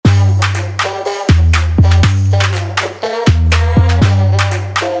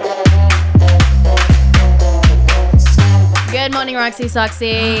morning, Roxy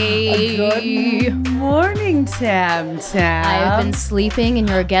Soxy. Good morning, Tam. I have been sleeping in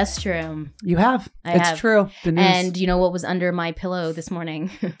your guest room. You have. It's true. The news. And you know what was under my pillow this morning?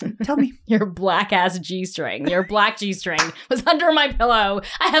 Tell me. Your black ass G-string. Your black G-string was under my pillow.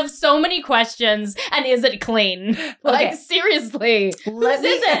 I have so many questions. And is it clean? Like, seriously. Let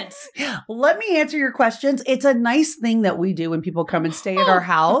me answer your questions. It's a nice thing that we do when people come and stay at our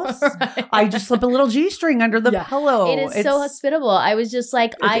house. Right. I just slip a little G-string under the pillow. It is so hospitable. I was just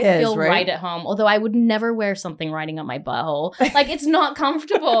like, I feel right at home. Although I would never wear something riding up my butthole. Like, it's not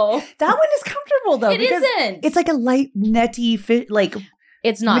comfortable. That one is comfortable, though. It isn't. It's like a light, netty fit, like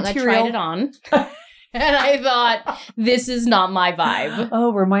it's not. material. I tried it on. And I thought, this is not my vibe.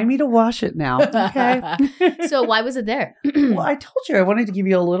 Oh, remind me to wash it now. Okay. So why was it there? Well, I told you I wanted to give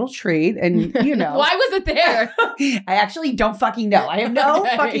you a little treat, and you know. Why was it there? I actually don't fucking know. I have no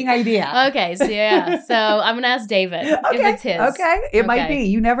fucking idea. Okay, so So I'm going to ask David if it's his. Okay. It might be.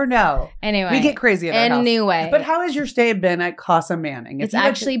 You never know. Anyway. We get crazy at our house. Anyway. But how has your stay been at Casa Manning? It's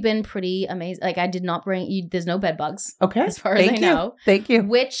actually been pretty amazing. Like, I did not bring you. There's no bed bugs. Okay. As far as I know. Thank you.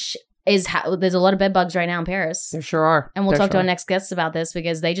 Which is how there's a lot of bed bugs right now in Paris. There sure are. And we'll talk to our next guests about this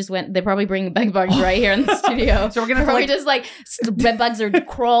because they probably bring bed bugs right here in the studio. So we're going to probably just bed bugs are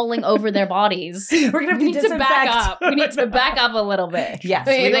crawling over their bodies. We're going to need to back up. We need to back up a little bit. Yes,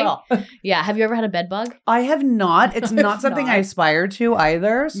 we will. Yeah. Have you ever had a bed bug? I have not. It's not something I aspire to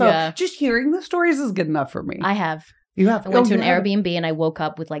either. So just hearing the stories is good enough for me. I have. You have. I went to an Airbnb and I woke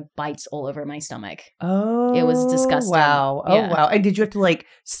up with like bites all over my stomach. Oh, it was disgusting. Wow. Oh, wow. And did you have to like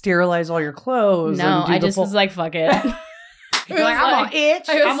sterilize all your clothes? No, I just was like, fuck it. You're like, I'm gonna itch.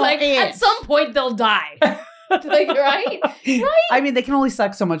 I was like, at some point they'll die. Like, right? I mean, they can only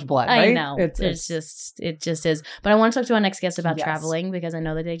suck so much blood, right? I know. It just is. But I want to talk to our next guest about traveling because I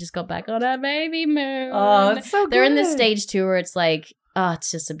know that they just got back on a baby moon. Oh, it's so good. They're in this stage too where it's like, oh,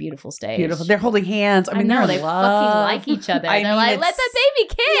 it's just a beautiful stage. Beautiful. They're holding hands. I mean, they fucking like each other. They're like, let the baby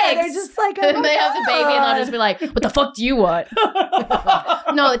kick. Yeah, they're just like, oh and they have the baby and I'll just be like, what the fuck do you want?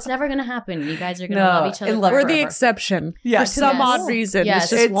 No, it's never going to happen. You guys are going to love each other. We're the exception. For some odd reason. Yes.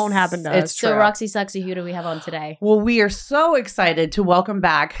 This just won't happen to us. So Roxy Soxy, who do we have on today? Well, we are so excited to welcome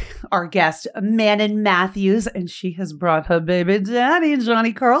back our guest, Manon Mathews, and she has brought her baby daddy,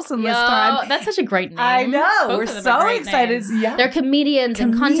 Jonny Carlson, this time. That's such a great name. I know. Both we're so excited. Yeah. They're comedians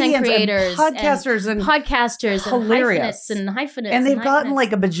and content creators, and podcasters, and hilarious and hyphenates, and they've gotten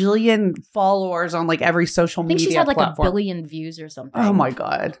like a bajillion followers on like every social media. I think she's had like platform. 1 billion views or something. Oh my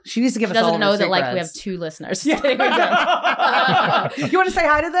god, she needs to give us. Doesn't all know of that secrets. like we have 2 listeners. Yeah. You want to say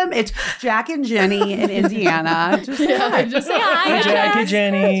hi to them? It's Jack and Jenny in Indiana. Just say hi. Just say hi. Hey, Jack and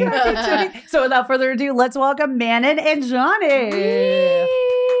Jenny. Jenny. So without further ado, let's welcome Manon and Jonny.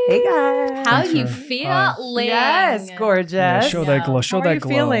 Hey guys, how you feeling? Yes, gorgeous. Yeah, show that glow. Show that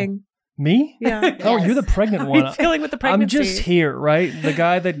glow. Feeling? Me? Yeah. Oh, you're the pregnant one. How are you feeling with the pregnancy? I'm just here, right? The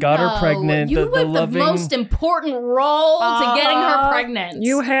guy that got her pregnant. You the had loving... the most important role to getting her pregnant.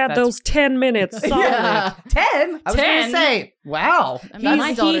 You had those 10 minutes. Yeah. 10? I was going to say, wow. I mean,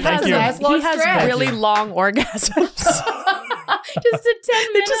 my daughter he has really long orgasms. Just a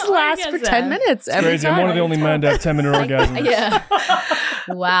 10-minute It just lasts for 10 minutes every crazy. time. I'm one of the only men to have 10-minute orgasms. Yeah.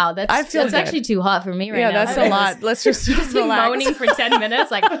 Wow. That's actually too hot for me right now. Yeah, that's a lot. Let's just relax. Moaning for 10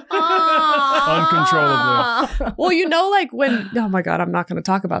 minutes like, Uncontrollably. Well, you know, like when, oh my God, I'm not going to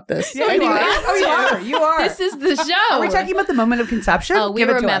talk about this. Yeah, you are. This is the show. Are we talking about the moment of conception? Oh, we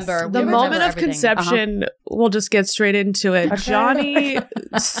remember. The moment of conception, we'll just get straight into it. Okay. Jonny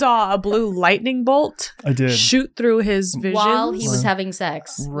saw a blue lightning bolt. I did. Shoot through his vision. While he was having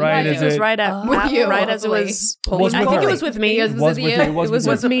sex. Right as it was right at with you, right as it was. Was I think it was with me. It was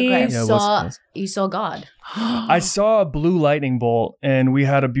with me. Okay. You saw God. I saw a blue lightning bolt, and we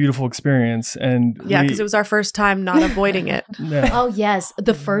had a beautiful experience. And because it was our first time not avoiding it. Yeah. Oh yes,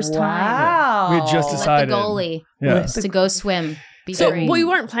 the first time. Wow. We had just decided. Let the goalie to go swim. So we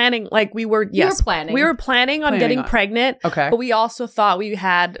weren't planning, like we were, yes. We were planning on getting pregnant. Okay. But we also thought we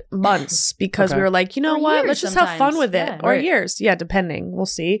had months because we were like, you know what, let's just have fun with it. Or years. Yeah, depending. We'll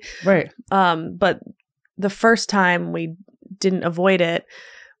see. Right. But the first time we didn't avoid it,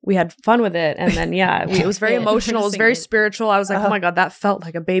 we had fun with it. And then, it was very emotional. It was very spiritual. I was like, oh my God, that felt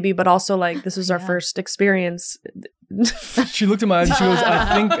like a baby. But also like, this was our first experience. She looked at my eyes and she goes,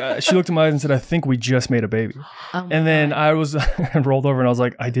 I think, she looked at my eyes and said, I think we just made a baby. Oh And then I was rolled over and I was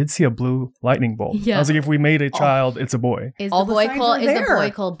like, I did see a blue lightning bolt. Yeah. I was like, if we made a child, it's a boy. Is All the the boy signs called? are Is the there.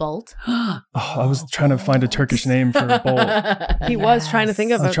 boy called Bolt? Oh, I was trying to find a Turkish name for bolt. He was trying to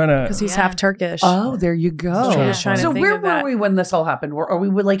think of I was it trying to- because he's Yeah. half Turkish. Oh, there you go. I was trying to trying to So think where of were that. we when this all happened? Are we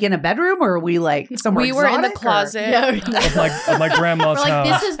like in a bedroom or are we like somewhere We were in the exotic, or- closet. Of my grandma's We're like,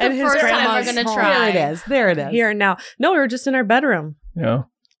 house. this is the And his first time we're grandma's gonna home. try. There it is. There it is. Here and now. No, we were just in our bedroom. Yeah.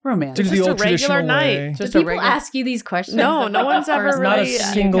 Romantic. Did it Just the a old regular traditional night. way. Do Just a people regular- ask you these questions? No, no one's First ever Not a really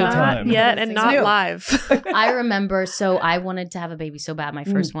single not time. yet, and not New. live. I remember, so I wanted to have a baby so bad, my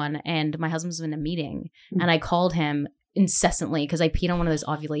first one, and my husband was in a meeting, and I called him incessantly because I peed on one of those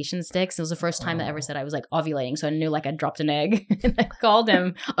ovulation sticks. It was the first time that I ever said I was like ovulating, so I knew like I dropped an egg. And I called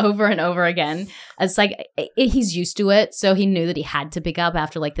him over and over again. It's like he's used to it, so he knew that he had to pick up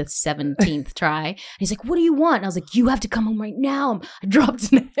after like the 17th try. And he's like, "What do you want?" And I was like, "You have to come home right now. I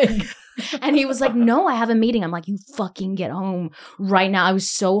dropped an egg." And he was like, "No, I have a meeting." I'm like, "You fucking get home right now." I was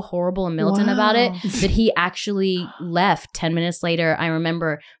so horrible and militant about it that he actually left 10 minutes later. I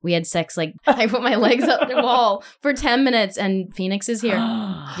remember we had sex, like I put my legs up the wall for 10 minutes and Phoenix is here.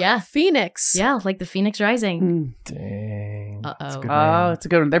 Yeah. Phoenix. Yeah, like the Phoenix Rising. Dang. That's a Uh-oh. good Oh, name. it's a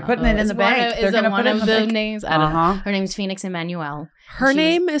good one. They're putting it in the bank. They're Is going it to one put it in of the the bank. names? I don't know. Uh-huh. Her name's Phoenix Emmanuel. Her She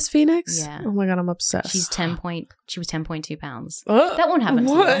name is Phoenix? Yeah. Oh my God, I'm obsessed. She's 10.2 pounds. Oh, That won't happen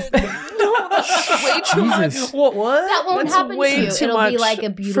to what? you. No, that's way too much. Jesus. What? That won't That's happen way to you. too It'll be much like a for-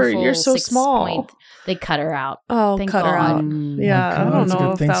 beautiful you're so 6 small. point. They cut her out. Oh, Thank cut her God. out. Yeah, I God, don't it's a know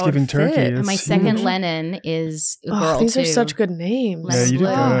good if that Thanksgiving would turkey. fit. It's And my second huge. Lennon is a Oh, girl these too. are such good names. Yeah, you did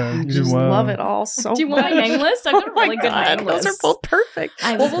Oh, good. You did just well. love it all so Do you want my much. name list? I've got a Oh my really good God, name those list. are both perfect.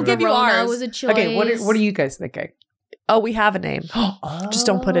 I Well, was we'll give you Verona ours. was a choice. Okay, what are you guys thinking? Oh, we have a name. Just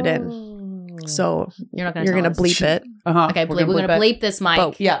don't put it in. So You're not going you're to going to bleep it. Uh-huh. Okay, we're going to bleep this mic.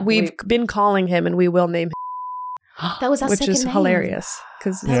 But Yeah, we've been calling him and we will name him, That was our which second is name. hilarious.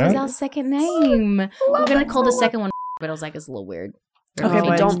 Because That was Yeah. our second name. We're going to call the second one, but I was like, it's a little weird. Okay, Oh,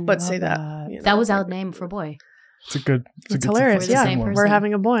 but I don't love say that. that. You know, That was our name for a boy. It's a good. It's hilarious. We're the Yeah, same we're person.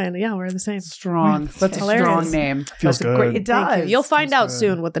 having a boy, and yeah, we're the same. Strong. That's a Hilarious. strong name. Feels That's a great. good. It Thank does. you. You'll find out good.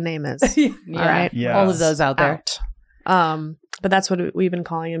 soon what the name is. Yeah. All right. Yeah. All of those out there. Out. But that's what we've been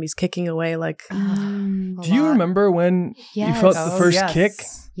calling him. He's kicking away like. a Do you lot. remember when you Yes. felt the first yes. kick?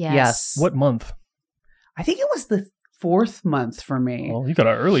 Yes. What month? I think it was the 4th month for me. Well, you got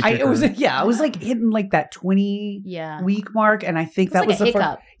an early kicker. It was like hitting like that 20 Yeah. week mark, and I think It that was was like the a first.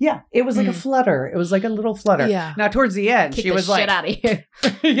 hiccup. Yeah, it was like a Mm. flutter. It was like a little flutter. Yeah. Now towards the end, Kick she the was shit like, out of here.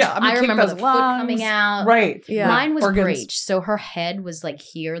 "Yeah, I'm gonna I kick remember those the foot lungs." coming out. Right. Yeah. Mine was Organs. breached, so her head was like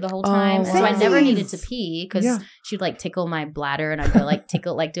here the whole Oh, time. So I wow. never needed to pee because Yeah. she'd like tickle my bladder, and I'd go like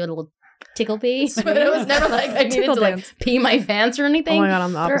tickle, like do a little tickle pee. But it was never like I needed Tickle to like dance. pee my pants or Oh anything. my God,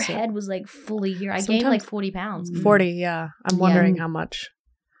 I'm the But her opposite. head was like fully here. I gained Sometimes- like 40 pounds. 40, yeah. I'm wondering how much.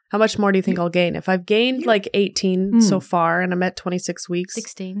 How much more do you think I'll gain? If I've gained like 18 so far and I'm at 26 weeks,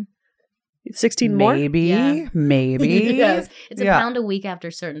 16. 16 more? Maybe, Yeah. maybe. Yes. It's a Yeah. pound a week after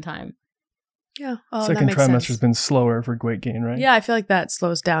a certain time. Yeah. Oh, that Second makes trimester's sense. been slower for weight gain, right? Yeah, I feel like that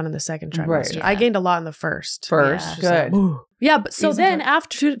slows down in the second trimester. Right. Yeah. I gained a lot in the first. First, Yeah. good. Yeah, but so Season then two.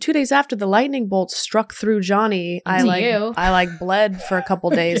 after 2 days after the lightning bolt struck through Jonny, I To you. bled for a couple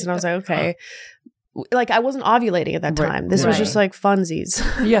days, and I was like, okay. Like I wasn't ovulating at that Right. time. This was Right. just like funsies.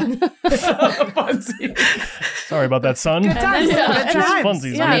 Yeah. Sorry about that, son. Good times. Yeah. Good Just times.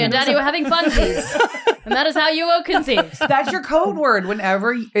 funsies. Yeah. I Me mean, and Daddy were having funsies. And that is how you were conceived. That's your code word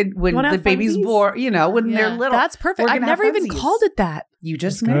whenever when Wanna the have baby's funsies? born, when Yeah. they're little. That's perfect. We're I've gonna have never even funsies. called it that. You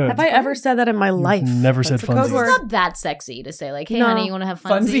just That's made good. it. Have I ever said that in my life? Never said That's a code funsies. word. It's not that sexy to say like, hey, No. honey, you want to have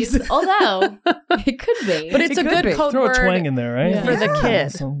funsies? Funsies. Although, it could be. But it's It a could good be. code Throw a word twang in there, right? Yeah. for the Yeah. kid.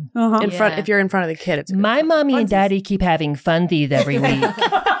 Awesome. Uh-huh. In front, Yeah. if you're in front of the kid, it's a good My mommy and daddy keep having funsies every week.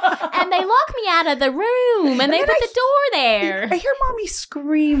 and they lock me out of the room and they then put I- the door there. I hear mommy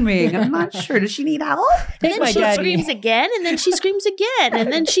screaming. I'm not sure. Does she need help? Think my daddy. again, and then she screams again,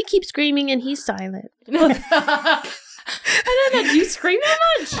 and then she keeps screaming, and he's silent. I don't know. Do you scream that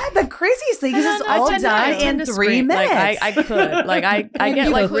much? The craziest thing is it's I all tend to- done I tend in to 3 scream. minutes. Like, I could. Like I get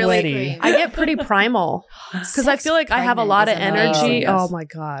You like look really. sweaty. I get pretty primal because I feel like I have a pregnant lot of is amazing. energy. Yes. Oh my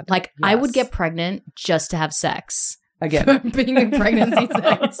God! Like, I would Yes. get pregnant just to have sex. Again. Being in pregnancy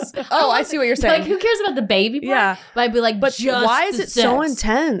sex. Oh, I see what you're Like, saying. who cares about the baby part? Yeah. But I'd be like, But just why is the it so sex.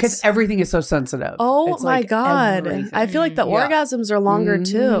 intense? Because everything is so sensitive. Oh It's my like God! everything. I feel like the Yeah. orgasms are longer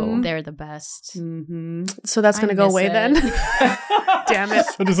too. They're the best. Mm-hmm. So that's I gonna go miss away it. then. Damn it!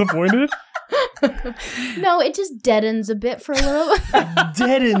 So disappointed? No, it just deadens a bit for a little.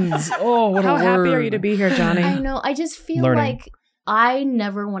 Deadens. Oh, what How a word. happy are you to be here, Johnny? I know. I just feel Learning. like I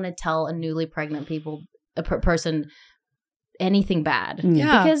never want to tell a newly pregnant person anything bad.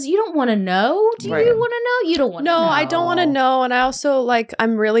 Yeah. Because you don't want to know. Do you want to know? You don't want to know. No, I don't want to know. And I also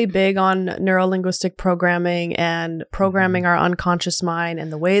I'm really big on neuro-linguistic programming and programming our unconscious mind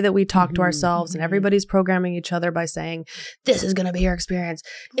and the way that we talk to ourselves. And everybody's programming each other by saying, this is going to be your experience.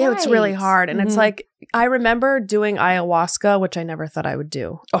 It's really hard. And it's like, I remember doing ayahuasca, which I never thought I would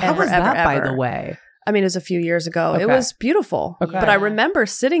do. Oh, how was that, by the way? I mean, it was a few years ago. Okay. It was beautiful. Okay. But I remember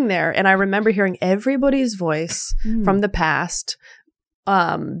sitting there and I remember hearing everybody's voice from the past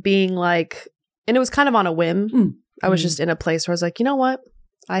being like, and it was kind of on a whim. I was just in a place where I was like, you know what?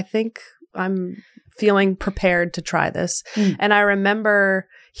 I think I'm feeling prepared to try this. And I remember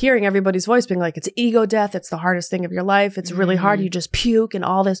hearing everybody's voice being like, it's ego death. It's the hardest thing of your life. It's really hard. You just puke and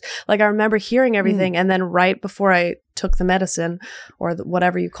all this. Like, I remember hearing everything. And then right before I took the medicine or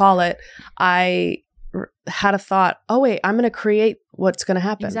whatever you call it, I had a thought, oh wait, I'm going to create what's going to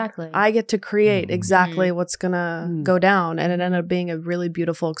happen. Exactly. I get to create exactly what's going to go down. And it ended up being a really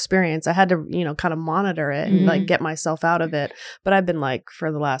beautiful experience. I had to, kind of monitor it and like get myself out of it. But I've been like for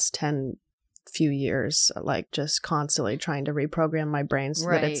the last few years, like just constantly trying to reprogram my brain so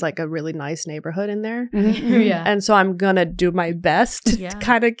that it's like a really nice neighborhood in there. Yeah. And so I'm going to do my best to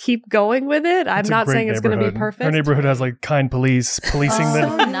kind of keep going with it. I'm not saying it's going to be perfect. Our neighborhood has like kind police policing So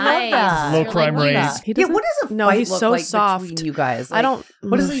them. nice. Low crime rates. Yeah, what does a fight he's look so like soft. between you guys? I don't.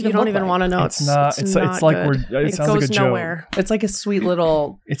 What does it you even don't look even like? want to know. It's not. It's like good. it sounds goes like a joke. nowhere. It's like a sweet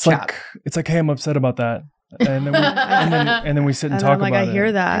little. It's chat. like, hey, I'm upset about that, and then and then we sit and And talk I'm like, about I hear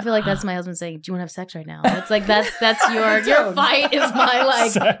it. that. I feel like that's my husband saying, "Do you want to have sex right now?" It's like that's your fight is my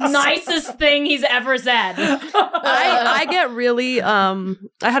like Sex. nicest thing he's ever said. I get really I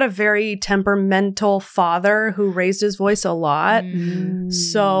had a very temperamental father who raised his voice a lot.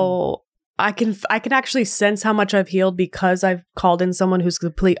 So I can actually sense how much I've healed because I've called in someone who's the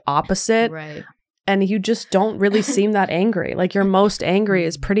complete opposite. Right. And you just don't really seem that angry. Like your most angry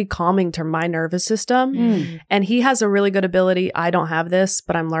is pretty calming to my nervous system. And he has a really good ability. I don't have this,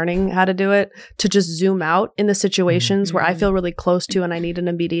 but I'm learning how to do it, to just zoom out in the situations where I feel really close to and I need an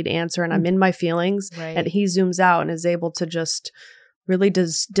immediate answer and I'm in my feelings. Right. And he zooms out and is able to just really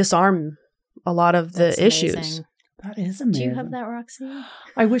disarm a lot of the That's issues. amazing. That is amazing. Do you have that, Roxy?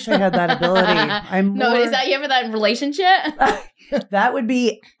 I wish I had that ability. I'm No, more, is that you have that relationship? that would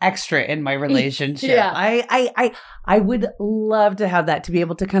be extra in my relationship. Yeah. I would love to have that, to be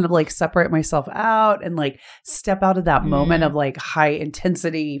able to kind of like separate myself out and like step out of that moment of like high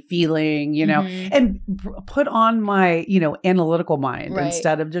intensity feeling, and put on my, analytical mind Right.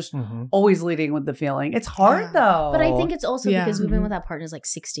 instead of just always leading with the feeling. It's hard though. But I think it's also Yeah. because we've been with our partners like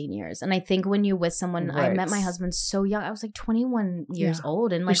 16 years. And I think when you're with someone, I Right. met my husband so young. I was like 21 years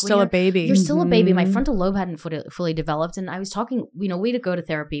old. And You're like still a baby. You're still a baby. My frontal lobe hadn't fully developed. And I was talking, we go to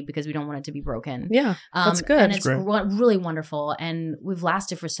therapy because we don't want it to be broken. Yeah, that's good. And it's great. really wonderful. And we've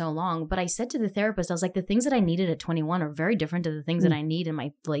lasted for so long. But I said to the therapist, I was like, the things that I needed at 21 are very different to the things that I need in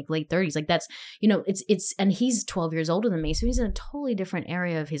my like late 30s. Like that's, it's, and he's 12 years older than me. So he's in a totally different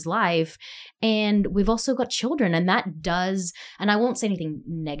area of his life. And we've also got children. And that does, and I won't say anything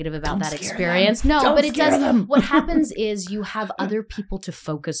negative about that experience. No, Don't but it scare does. them. What happens is you have other people to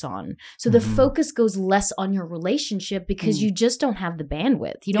focus on. So the focus goes less on your relationship because you just don't have the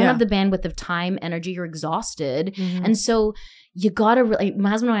bandwidth. You don't have the bandwidth of time, energy. You're exhausted. And so you gotta really, my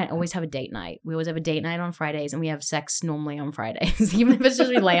husband and I always have a date night. We always have a date night on Fridays and we have sex normally on Fridays, even if it's just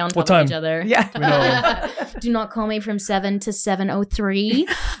we lay on top What time? of each other. Yeah. Do not call me from 7 to 7:03.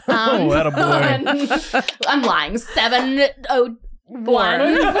 Oh, attaboy. I'm lying. 7:01.5.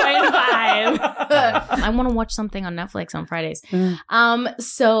 I want to watch something on Netflix on Fridays.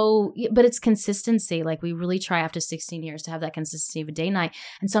 So, but it's consistency. Like we really try after 16 years to have that consistency of a day night.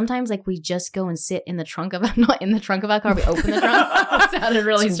 And sometimes like we just go and sit in the trunk of, not in the trunk of our car. We open the trunk. It sounded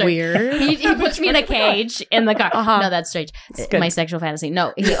really It's strange. weird. He puts me in a cage in the car. No, that's strange. My sexual fantasy.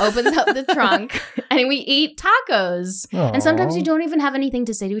 No, he opens up the trunk and we eat tacos. And sometimes we don't even have anything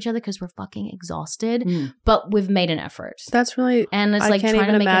to say to each other because we're fucking exhausted, but we've made an effort. That's really, And it's I like can't trying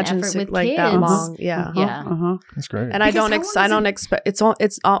to even make an imagine effort with like kids. that long. Yeah. Yeah. That's great. And I Because don't how long is it? expect it's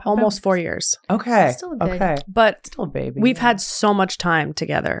almost 4 years. Okay. Still good. Okay. But Still a baby. we've had so much time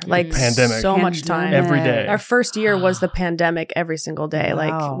together. Like Pandemic. so much time. Every day. Our first year was the pandemic every single day. Wow.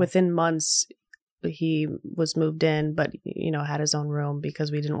 Like within months, he was moved in, but had his own room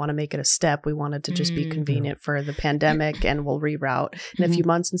because we didn't want to make it a step. We wanted to just be convenient for the pandemic, and we'll reroute in a few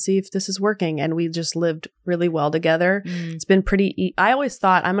months and see if this is working. And we just lived really well together. It's been pretty. I always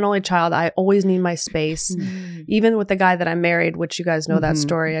thought, I'm an only child. I always need my space. Even with the guy that I married, which you guys know that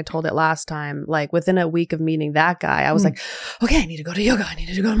story. I told it last time. Like within a week of meeting that guy, I was like, okay, I need to go to yoga. I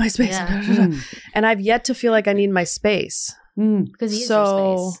need to go to my space. Yeah. And I've yet to feel like I need my space. Because he's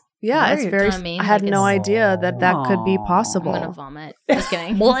your space. Yeah, it's very. I had no idea that could be possible. I'm gonna vomit. Just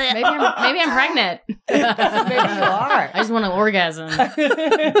kidding. maybe I'm pregnant. Maybe you are. I just want to orgasm.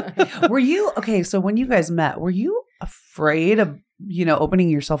 Were you okay? So when you guys met, were you afraid of opening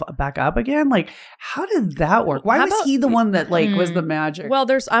yourself back up again? Like, how did that work? Why was he the one that was the magic? Well,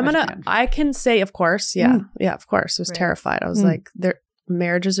 I can say, of course, yeah, of course. I was terrified. I was like,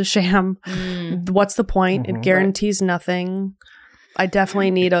 marriage is a sham. What's the point? It guarantees nothing. I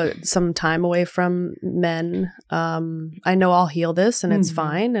definitely need some time away from men. I know I'll heal this and it's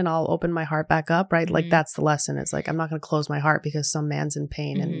fine, and I'll open my heart back up, right? Like that's the lesson. It's like, I'm not going to close my heart because some man's in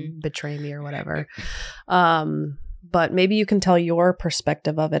pain and betray me or whatever. But maybe you can tell your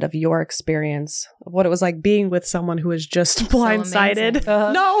perspective of it, of your experience, of what it was like being with someone who was just blindsided.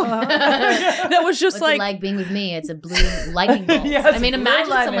 No, that was just What's it like being with me. It's a blue lightning bolt. I mean,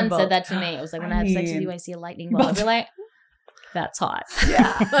 imagine someone said that to me. It was like, when I have sex with you, I see a lightning bolt. I'd be like, that's hot.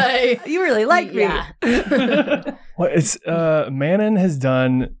 Yeah. You really like me. Yeah. Well, it's Manon has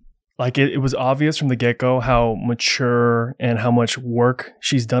done, like, it was obvious from the get-go how mature and how much work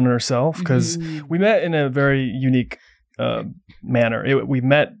she's done herself, because we met in a very unique manner. We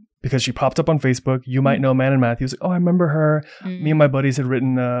met because she popped up on Facebook. You might know Manon Mathews. Like, oh, I remember her. Me and my buddies had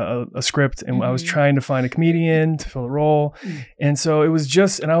written a script, and I was trying to find a comedian to fill the role. And so it was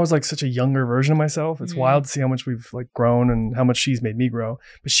just, and I was like such a younger version of myself. It's wild to see how much we've like grown and how much she's made me grow.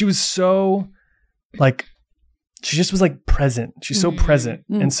 But she was so like, she just was like present. She's so present.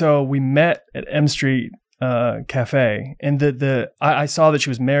 And so we met at M Street Cafe, and I saw that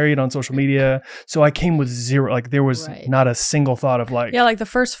she was married on social media, so I came with zero, like there was not a single thought of like, like the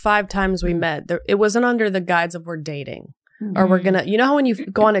first 5 times we met, it wasn't under the guise of we're dating or we're gonna, how when you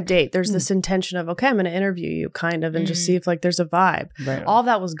go on a date, there's this intention of, okay, I'm gonna interview you kind of and just see if like there's a vibe. All of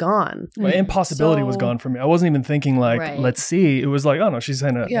that was gone. Well, impossibility was gone for me. I wasn't even thinking like, let's see. It was like, oh no, she's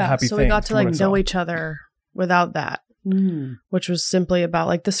in a happy thing. So we got to like know each other without that. Which was simply about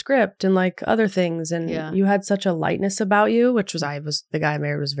like the script and like other things, and you had such a lightness about you, which was the guy I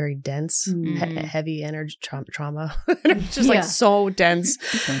married was very dense, heavy energy trauma, just like so dense,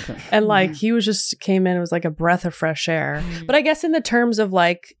 and like he was just came in, it was like a breath of fresh air. But I guess in the terms of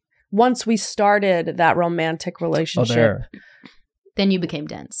like once we started that romantic relationship. Then you became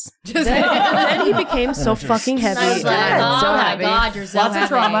dense. Then he became so fucking heavy. I was like, oh my God, you're so Lots of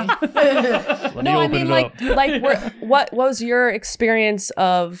trauma. No, I mean, like, what was your experience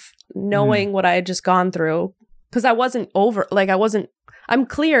of knowing what I had just gone through? Because I wasn't over, like, I'm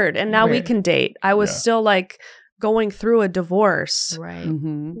cleared and now we can date. I was still like going through a divorce. Right.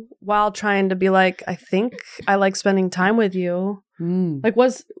 While trying to be like, I think I like spending time with you. Like,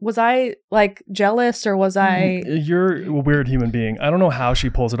 was I like jealous, or was I? You're a weird human being. I don't know how she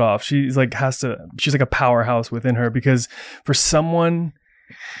pulls it off. She's like she's like a powerhouse within her, because for someone,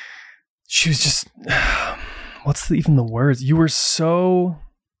 she was just, what's even the words? You were so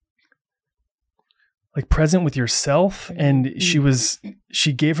like present with yourself, and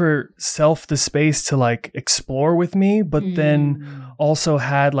she gave herself the space to like explore with me, but then also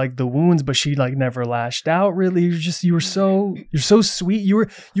had like the wounds, but she like never lashed out really. You're so sweet. You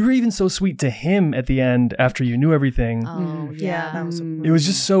were even so sweet to him at the end after you knew everything. Oh yeah, that was. It was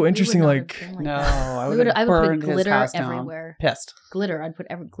just so interesting. Like, no, I would put glitter everywhere. Pissed. Glitter. I'd put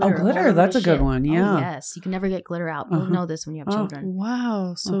glitter. Oh, glitter. That's a good one. Yeah. Oh, yes, you can never get glitter out. You'll know this when you have children.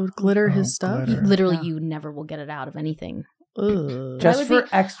 Wow. So glitter his stuff. Literally, you never will get it out of anything. Just for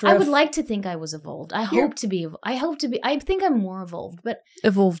extra. I would like to think I was evolved. I hope to be. I think I'm more evolved, but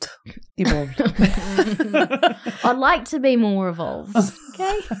evolved. I'd like to be more evolved.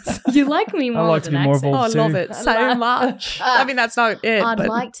 Okay, you like me more. I like to be more evolved too. I love it so much. I mean, that's not it. I'd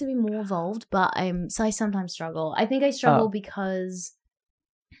like to be more evolved, but I sometimes struggle. I think I struggle because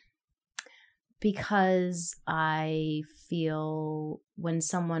I feel when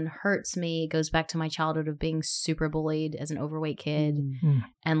someone hurts me, it goes back to my childhood of being super bullied as an overweight kid,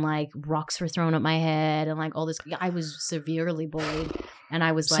 and like rocks were thrown at my head, and like all this. I was severely bullied, and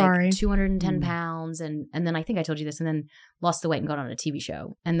I was like 210 pounds, and then I think I told you this, and then lost the weight and got on a TV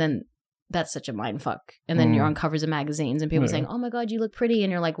show, and then that's such a mind fuck. And then you're on covers of magazines and people saying, oh my God, you look pretty.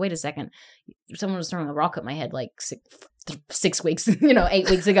 And you're like, wait a second. Someone was throwing a rock at my head like 6 weeks, 8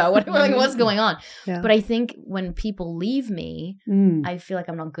 weeks ago. What's going on? Yeah. But I think when people leave me, I feel like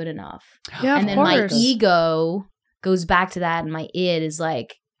I'm not good enough. Yeah, And of then my course. ego goes back to that, and my id is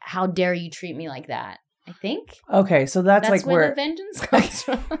like, how dare you treat me like that? I think Okay, so that's like where where the vengeance comes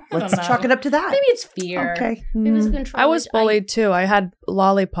from. let's chalk it up to that. Maybe it's fear. Okay. Maybe it's control. I was bullied too. I had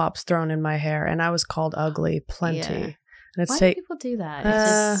lollipops thrown in my hair, and I was called ugly plenty. Yeah. And it's Why do people do that?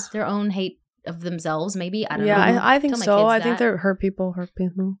 It's just their own hate of themselves, maybe? I don't know. I think Tell my so. kids I think that. they're hurt people.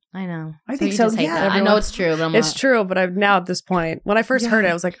 I know. I think you so, just hate yeah. that. I know it's true, but I'm It's not. true, but I've now at this point, when I first heard it,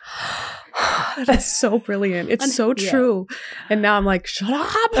 I was like, that's so brilliant. It's so true. And now I'm like, shut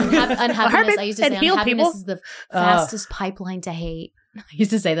up. Unhappiness, I used to say, heal unhappiness people. is the fastest pipeline to hate. I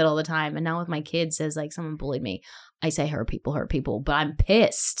used to say that all the time. And now with my kids, says like someone bullied me, I say hurt people, but I'm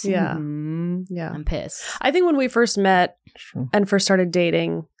pissed. Yeah. Mhm. Yeah. I'm pissed. I think when we first met True. and first started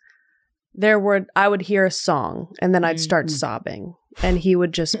dating, I would hear a song and then I'd start sobbing, and he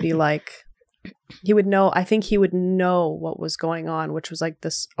would just be like, he would know, I think he would know what was going on, which was like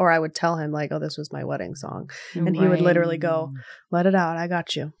this, or I would tell him like, oh, this was my wedding song. And he would literally go, let it out. I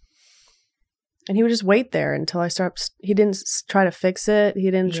got you. And he would just wait there until I start. He didn't try to fix it.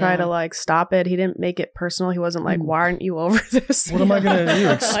 He didn't try to like stop it. He didn't make it personal. He wasn't like, why aren't you over this? What am I going to do?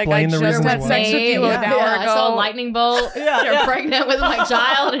 Explain the reasons had why? sex with you an hour I saw a ago. lightning bolt. You're pregnant with my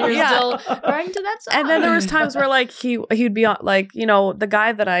child, and you're still crying to that song. And then there was times where like he'd be on, like, the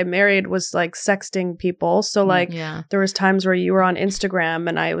guy that I married was like sexting people. So like there was times where you were on Instagram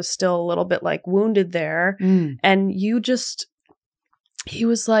and I was still a little bit like wounded there. And he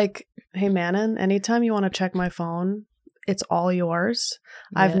was like, hey, Manon, anytime you want to check my phone, it's all yours.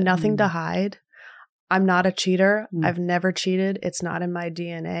 I have nothing to hide. I'm not a cheater. I've never cheated. It's not in my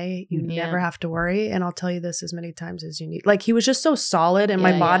DNA. You never have to worry. And I'll tell you this as many times as you need. Like, he was just so solid. And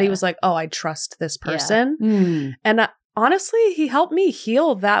my body was like, oh, I trust this person. And honestly, he helped me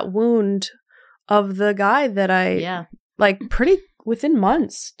heal that wound of the guy that I like pretty within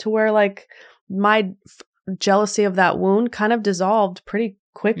months, to where like my jealousy of that wound kind of dissolved pretty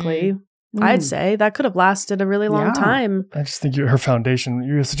quickly. I'd say that could have lasted a really long time. I just think her foundation,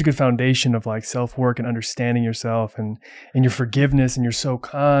 you have such a good foundation of like self-work and understanding yourself and your forgiveness, and you're so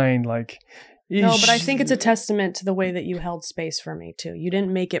kind. Like, no, but I think it's a testament to the way that you held space for me too. You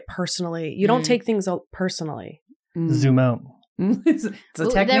didn't make it personally. You don't take things personally. Zoom out. It's a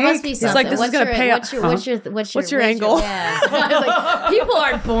technique. There must be something. like, this is gonna pay off. What's your angle? Yeah. I was like, people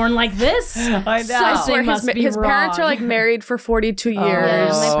aren't born like this. I know. Something must be his parents are wrong. like married for 42 years. Yeah,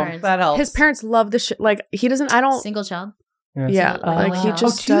 my parents. That helps. His parents love the shit. Like, he doesn't, I don't. Single child. Yeah. Like, he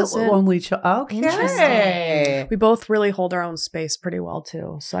just doesn't. Only okay. Interesting. We both really hold our own space pretty well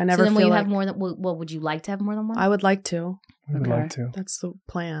too. So I never So then will feel you like have more than? Well, would you like to have more than one? I would like to. We would like to. That's the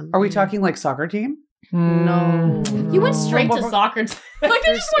plan. Are we talking like soccer team? No. You went straight to soccer. Like,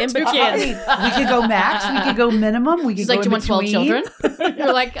 I just want in 2 between. kids. We could go max. We could go minimum. We could She's go like, do you want 12 in between. children?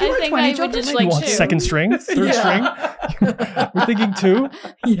 You're like, I think 20 I would children? just You like want 2. second string? Third string? We're thinking 2?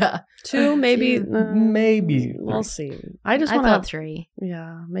 Yeah. 2, maybe. Maybe. We'll see. I just I want thought to. 3.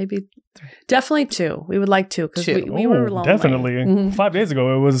 Yeah, maybe. Definitely 2. We would like 2 because Two. we were lonely. Definitely. 5 days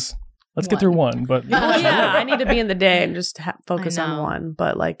ago, it was, let's get through 1. But Well, yeah, I need to be in the day and just focus I on know. 1.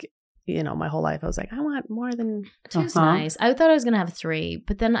 But like, my whole life I was like, I want more than. 2's nice. I thought I was going to have 3,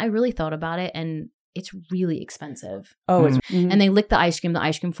 but then I really thought about it, and it's really expensive. Oh, it's And they lick the ice cream. The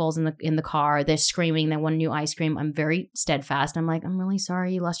ice cream falls in the car. They're screaming. They want new ice cream. I'm very steadfast. I'm like, I'm really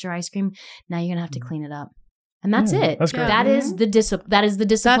sorry you lost your ice cream. Now you're gonna have to clean it up. And that's it. That's great. That is the discipline. That is the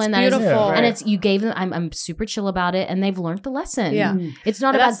discipline. That's beautiful. And it's, you gave them. I'm super chill about it, and they've learned the lesson. Yeah. It's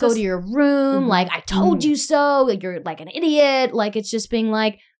not And about that's go the- to your room. Like, I told you so. Like, you're like an idiot. Like, it's just being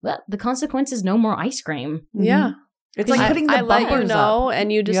like, well, the consequence is no more ice cream. Yeah. It's like putting the I let you bumpers know, up.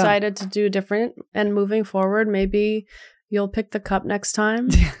 and you decided to do different. And moving forward, maybe you'll pick the cup next time.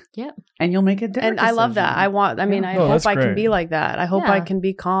 Yep. And you'll make a difference. And I love that. I Oh, hope that's I can great. be like that. I hope I Yeah. can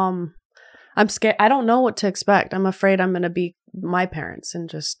be calm. I'm scared. I don't know what to expect. I'm afraid I'm going to be my parents and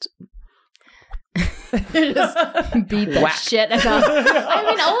Just beat the Whack. shit out of I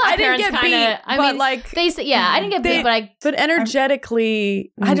mean, all our I didn't parents get kind of. beat, I but mean, like they say, yeah, I didn't get beat, but But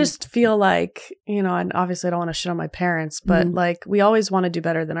energetically, I Mhm. just feel like, and obviously I don't want to shit on my parents, but Mhm. like we always want to do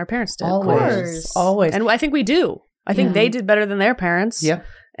better than our parents did. Always. Always. And I think we do. I think Yeah. they did better than their parents. Yep.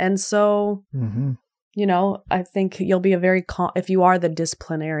 And so, I think you'll be a very calm, if you are the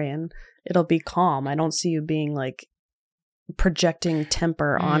disciplinarian, it'll be calm. I don't see you being like projecting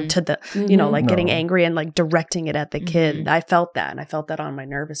temper onto the, you know, like getting angry and like directing it at the kid. I felt that. And I felt that on my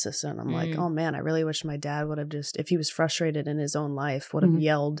nervous system. I'm like, oh man, I really wish my dad would have just, if he was frustrated in his own life, would have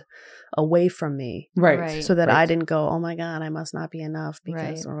yelled away from me. Right. So that I didn't go, oh my God, I must not be enough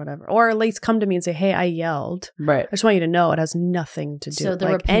because or whatever. Or at least come to me and say, hey, I yelled. Right. I just want you to know it has nothing to do. So the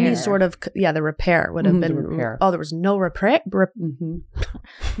like repair. any sort of, the repair would have been, oh, there was no repair.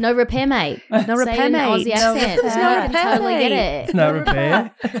 No repair, mate. No Say repair, it in mate. Aussie accent. There's so no I can repair, totally get mate. it. No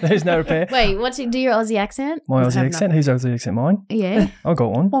repair. There's no repair. Wait, do your Aussie accent? My Let's Aussie have accent? Whose Aussie accent? Mine? Yeah. I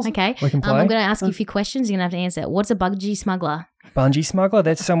got one. Okay. We can play. I'm going to ask you a few questions. You're going to have to answer. What's a bungee smuggler? Bungee smuggler?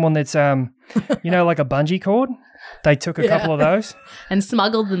 That's someone that's, you know, like a bungee cord. They took a couple of those And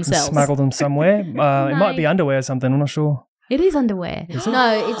smuggled and themselves. smuggled them somewhere. It might be underwear or something. I'm not sure. It is underwear.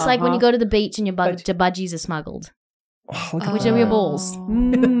 No, it's like when you go to the beach and your budgies are smuggled. Oh, look at Which that. are your balls?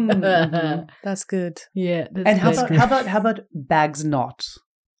 That's good. Yeah. And how about bags not?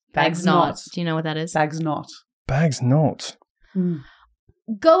 Bags not. Do you know what that is? Bags not. Bags not.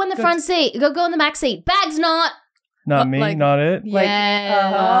 Go in the front seat. Go in the back seat. Bags not. Not me, like- not it.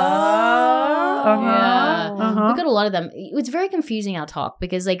 Yeah. Uh-huh. We got a lot of them. It's very confusing, our talk,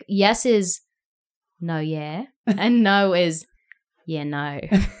 because like yes is no, yeah, and no is yeah, no.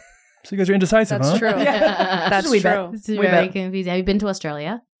 So you guys are indecisive, That's huh? true. That's We true. bet. It's very confusing. Have you been to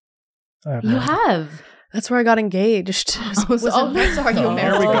Australia? I have You not. have. That's where I got engaged. Oh, sorry, you Oh,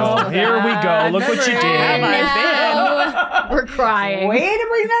 here we go. Here we go. Look what you And did. now we're crying. Way to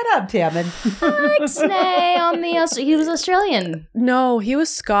bring that up, Tammin. Ixnay on the he was Australian. No, he was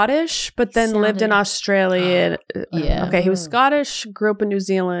Scottish, but then lived in Sounded- Australia. Yeah. Okay, he was Scottish, grew up in New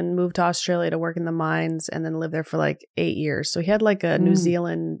Zealand, moved to Australia to work in the mines, and then lived there for like 8 years. So he had like a New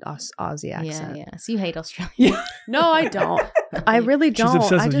Zealand Aussie accent. Yeah. So you hate Australia. No, I don't. I really She's don't.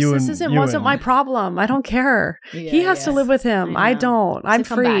 obsessed I with just you this and- isn't you wasn't and- my problem. I don't care. He has to live with him. I I know. don't. I'm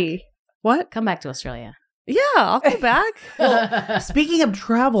come free. What? Come back to Australia. Yeah, I'll go back. Speaking of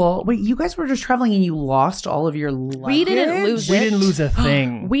travel, wait, you guys were just traveling and you lost all of your luggage? We didn't lose We it. didn't lose a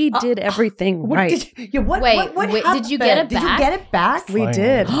thing. We did everything What right. did you, what, Wait, what wait, happened? did you get it Did back? you get it back? We Finally.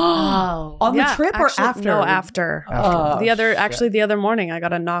 did. Oh. On the Yeah, trip actually- or after? No, after. Oh, The other morning, I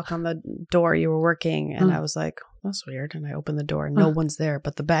got a knock on the door. You were working, and I was like, "That's weird." And I opened the door, and no one's there,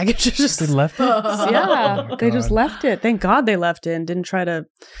 but the baggage is just They left it? yeah. Oh, They just God. left it. Thank God they left it and didn't try to.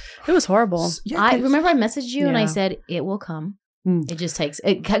 It was horrible. Yeah, I 'cause- remember I messaged you and I Yeah. said it will come. Mm. It just takes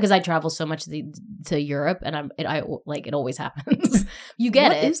because I travel so much to Europe and I like it always happens. You get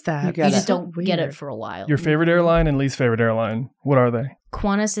What it. is that? You get You it. just don't So get it weird. for a while. Your favorite airline and least favorite airline. What are they?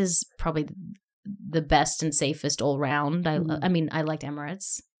 Qantas is probably the best and safest all round. I mean, I liked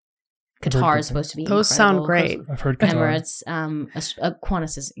Emirates. I've heard Qatar good is supposed to be Those incredible. sound great. I've heard Qatar. Emirates,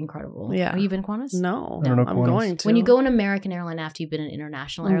 Qantas is incredible. Yeah. Have you been Qantas? No, I don't know I'm Qantas. going to. When you go an American airline after you've been an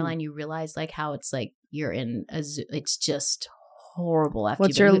international Mm. airline, you realize like how it's like you're in a zoo. It's just horrible. After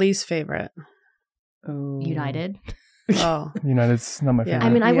what's you've your been least favorite? Oh. United? Oh, United's not my Yeah. favorite. I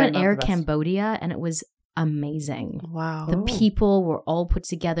mean, I Yeah, went not the Air best. Cambodia and it was amazing. wow. The Oh. people were all put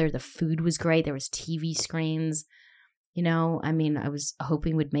together. The food was great. There was TV screens. You know, I mean, I was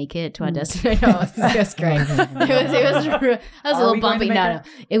hoping we'd make it to our destination. No, it was great. It was I was a Are little we going to bumpy. make No, it?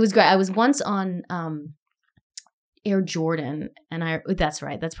 it was great. I was once on Air Jordan, and that's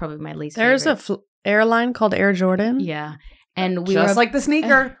right. That's probably my least. There's favorite. a airline called Air Jordan. Yeah, and we Just were like the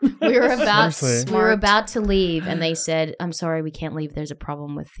sneaker. we were about Seriously. we were Smart. about to leave, and they said, "I'm sorry, we can't leave. There's a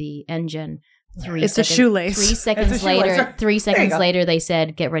problem with the engine." It's a shoelace. 3 seconds It's a shoelace. later, 3 you seconds go. later, they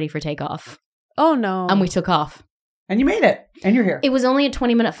said, "Get ready for takeoff," Oh no. and we took off. And you made it. And you're here. It was only a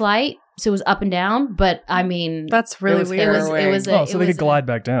 20-minute flight, so it was up and down. But I mean, That's really was weird. it was. It was. Oh, so it they was could glide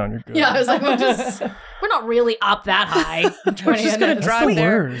back down. You're good. Yeah, I was like, we're not really up that high. We're just gonna That's drive the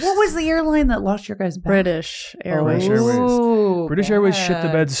there. worst. What was the airline that lost your guys back? British Airways. British Airways. Ooh, British Airways shit the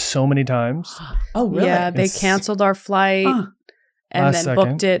bad. bed so many times. Oh, really? Yeah, they It's- canceled our flight Huh. and Last then second.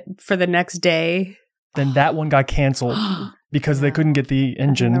 booked it for the next day. Then that one got canceled because they couldn't get the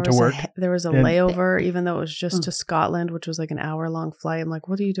engine There to was work. There was a Then- layover, even though it was just to Scotland, which was like an hour-long flight. I'm like,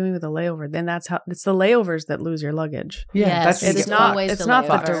 what are you doing with a layover? Then it's the layovers that lose your luggage. Yeah, Yes, that's it's It's not- not. always It's the not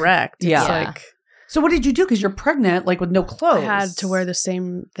the layover. direct. Yeah. It's Yeah. like So what did you do? Because you're pregnant, like with no I clothes. had to wear the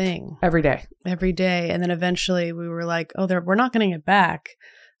same thing every day. every day, and then eventually we were like, oh, we're not getting it back.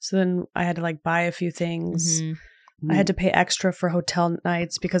 So then I had to like buy a few things. Mhm. I had to pay extra for hotel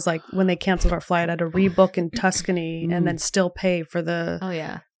nights because like when they canceled our flight, I had to rebook in Tuscany and then still pay for the Oh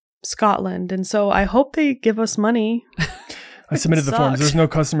yeah. Scotland. And so I hope they give us money. I submitted the forms. There's no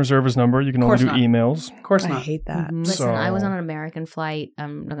customer service number. You can only do emails. Of course I not. hate that. Listen, I was on an American flight.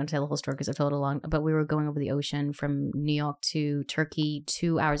 I'm not going to tell the whole story because I've told it long, but we were going over the ocean from New York to Turkey,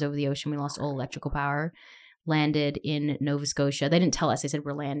 2 hours over the ocean. We lost all electrical power, landed in Nova Scotia. They didn't tell us. They said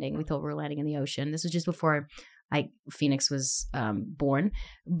we're landing. We thought we were landing in the ocean. This was just before Phoenix was born,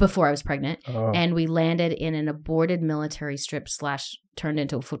 before I was pregnant. Oh. And we landed in an aborted military strip / turned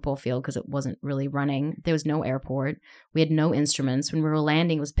into a football field because it wasn't really running. There was no airport. We had no instruments. When we were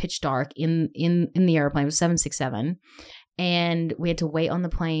landing, it was pitch dark in the airplane. It was 767. And we had to wait on the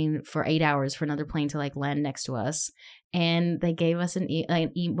plane for 8 hours for another plane to like land next to us. And they gave us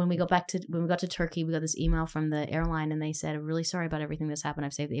when we got to Turkey, we got this email from the airline, and they said, "I'm really sorry about everything that's happened.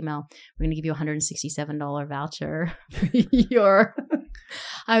 I've saved the email. We're going to give you a $167 voucher for your."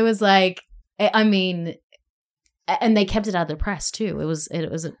 I was like, I mean, and they kept it out of the press too. It was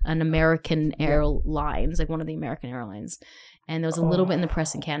an American Airlines, like one of the American airlines, and there was a little bit in the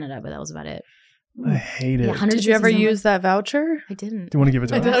press in Canada, but that was about it. I hate it. Yeah, Did you ever use that voucher? I didn't. Do you want to give it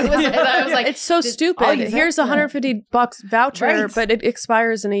to us? I was like, It's so stupid. Here's a $150 voucher, Right. but it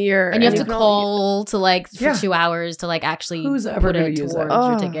expires in a year. and you have to call to like for 2 hours to like actually Who's ever put gonna it use towards that?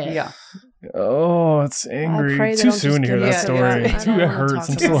 your Oh, ticket. Yeah. Oh, it's I angry. pray they Too don't soon to just hear give that us- story. yeah, I It don't wanna hurts. talk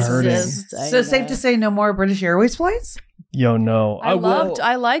I'm still about hurting. this. So safe to say no more British Airways flights? Yo, no.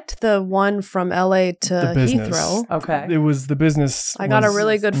 I liked the one from LA to The business. Heathrow. Okay. It was the business. I got a was-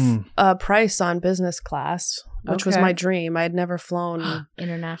 really good Mm. price on business class, which was Okay. my dream. I had never flown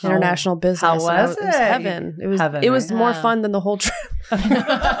International. business. How and was it was it? heaven. Heaven, It was right? more Oh. fun than the whole trip.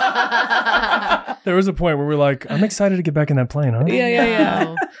 There was a point where we're like, I'm excited to get back in that plane, huh?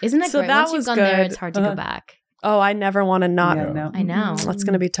 Yeah. Isn't that So great? that Once you've was gone there, good. it's hard to go back. Oh, I never want to not. Yeah, no. I know. That's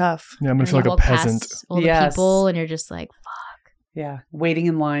going to be tough. Yeah, I'm gonna And feel you like a walk past peasant. all the Yes. people, and you're just like, Yeah. Waiting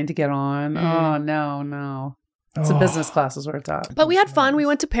in line to get on. Oh, no. It's a Oh, business class is where it's at. But we had fun. We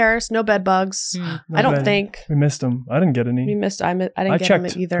went to Paris. No bed bugs. Mm. I don't bad. think We missed them. I didn't get we any. missed. I didn't I get checked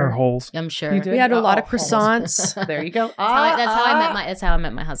them either. her holes. I'm sure. You did? We had a lot of Oh. croissants. There you go. That's how I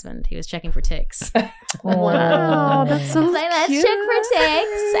met my husband. He was checking for ticks. Wow, that's so Like, let's cute. check for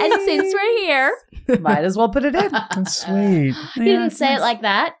ticks, and since we're here, Might as well put it in. That's sweet. he didn't say it like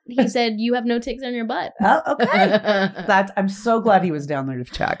that. He said, "You have no ticks on your butt." Oh, okay. I'm so glad he was down there to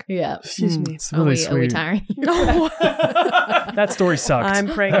check. Yeah. Excuse me. It's really Are we sweet. tiring? That story sucked. I'm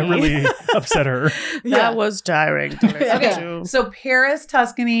That pregnant. really upset her. That was tiring to listen Okay. to. So Paris,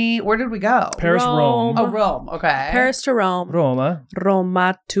 Tuscany, where did we go? Paris, Rome. Oh, Rome. Okay. Paris to Rome. Roma.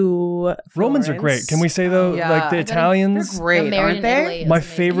 Roma to Romans are great. Can we say though, Yeah. like the They're Italians? great, Married aren't in they? Italy. It My was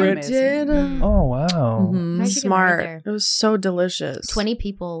amazing. favorite. did Oh wow. Mhm. How'd you get married smart. there? It was so delicious. 20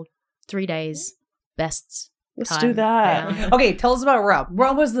 people, 3 days, best. Let's time. do that. Yeah. Okay, tell us about Rome.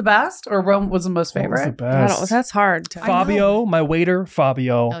 Rome was the best, or Rome was the most What was the favorite? I don't, best? that's hard. To Fabio, my waiter,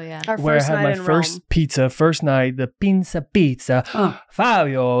 Fabio. Oh yeah. Our Where I first had night my in first Rome. pizza, first night, the pizza.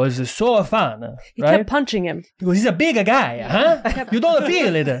 Fabio is so fun, He right? kept punching him. He goes, he's a bigger guy, huh? You don't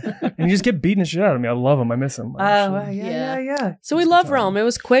feel it. And he just kept beating the shit out of me. I love him. I miss him. Oh, actually. yeah. So we love Rome. It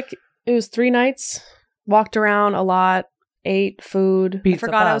was quick. It was 3 nights. Walked around a lot. Ate food. Pizza, I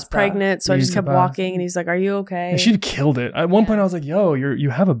forgot I was pasta. pregnant, so I just Pizza, kept pasta. walking. And he's like, "Are you okay?" And she killed it. At one point, Yeah. I was like, "Yo,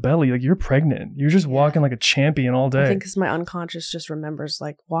 you have a belly. Like you're pregnant. You're just walking like a champion all I day." think because my unconscious just remembers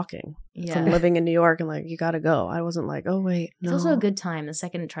like walking from Yeah. living in New York and like you got to go. I wasn't like, oh wait, It's no. also a good time. The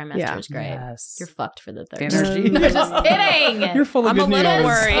second trimester Yeah. was great. Yes. You're fucked for the third. Energy. You're just kidding. You're full of I'm good a little news.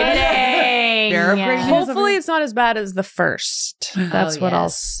 worried. Kidding. Bear of great news. Hopefully, it's not as bad as the first. That's what I'll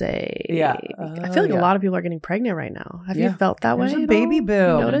yes. say. Yeah. I feel like yeah. a lot of people are getting pregnant right now. Have Yeah. you felt that There's way? a at baby all?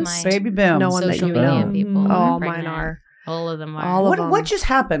 boom. Notice? Baby boom. No one that Social you media know. people. Oh, are mine pregnant. are. All of them are. All of them. What just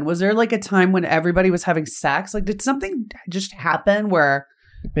happened? Was there like a time when everybody was having sex? Like, did something just happen where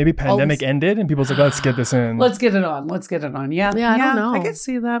Maybe pandemic ended and people's like, "Let's get this in." let's get it on? Yeah. Yeah, I don't know. I could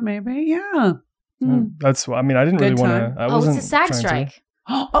see that maybe. Yeah. That's. I mean, I didn't Good really want time. to. I Oh, wasn't. it's a SAG trying to. strike.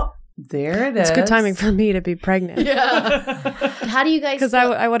 Oh, there it is. It's good timing for me to be pregnant. How do you guys? 'Cause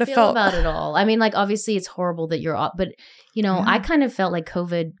feel, I would have feel felt- about it all. I mean, like obviously it's horrible that you're off, but you know, I kind of felt like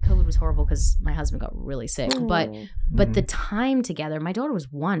COVID was horrible because my husband got really sick. But the time together, my daughter was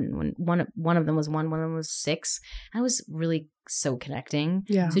 1 when one of them was 1, one of them was 6. I was really so connecting.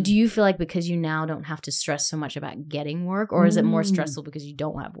 Yeah. So do you feel like because you now don't have to stress so much about getting work, or is it more stressful because you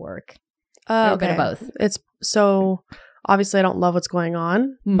don't have work? Or a bit of both. It's so obviously I don't love what's going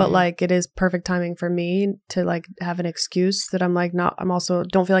on, but Mhm. like it is perfect timing for me to like have an excuse that I'm also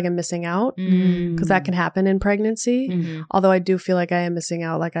don't feel like I'm missing out because that can happen in pregnancy. Mhm. Although I do feel like I am missing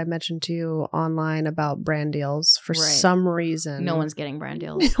out, like I mentioned to you online about brand deals for Right. some reason. No one's getting brand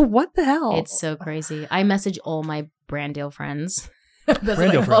deals. What the hell? It's so crazy. I message all my brand deal friends. That's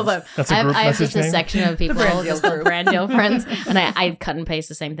Brand deal what I call friends. them. That's a group I have message just a name? section of people brand deal just called group. brand deal friends, and I cut and paste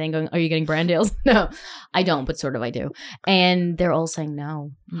the same thing, going, "Are you getting brand deals?" No, I don't, but sort of I do, and they're all saying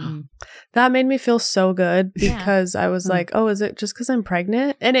no. Mm-mm. That made me feel so good Yeah. because I was like, oh, is it just because I'm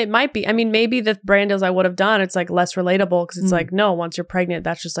pregnant? And it might be. I mean, maybe the brand deals I would have done, it's like less relatable because it's like, no, once you're pregnant,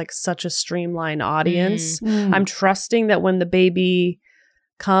 that's just like such a streamlined audience. Mm. I'm trusting that when the baby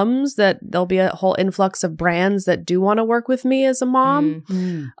comes, that there'll be a whole influx of brands that do want to work with me as a mom.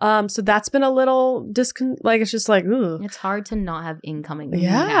 Mm. So that's been a little like, it's just like, ooh. It's hard to not have incoming.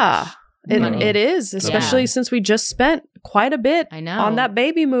 Yeah. cash. Money. It is, especially Yeah. since we just spent quite a bit I know. on that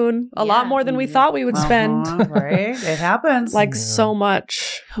baby moon, a lot Yeah. more than we thought we would spend. Right? It happens. Like so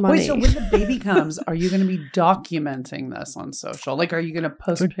much money. Wait, so when the baby comes, are you going to be documenting this on social? Like, are you going to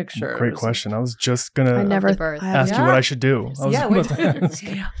post That's a pictures? Great question. I was just gonna I never the birth. ask you what I should do. I was Yeah, about to ask.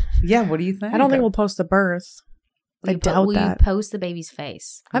 Yeah, what do you think? I don't think we'll post the birth. I doubt will that. you post the baby's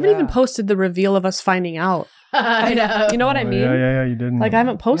face? I haven't even Yeah. posted the reveal of us finding out. I know. You know what I Oh, mean? Yeah, you didn't. Like I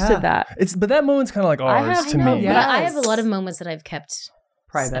haven't posted Yeah. that. But that moment's kind of like ours I to know, me. but I have a Yes. lot of moments that I've kept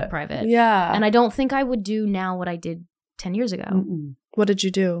Private. private. Yeah. And I don't think I would do now what I did 10 years ago. Mm-mm. What did you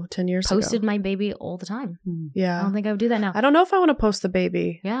do 10 years Posted ago? my baby all the time. I Yeah. don't think I would do that now. I don't know if I want to post the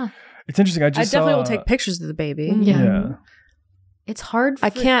baby. Yeah. It's interesting. I I just definitely saw, will take pictures of the baby. Yeah. Yeah. It's hard.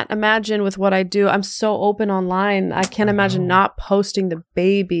 I can't imagine with what I do. I'm so open online. I can't imagine not posting the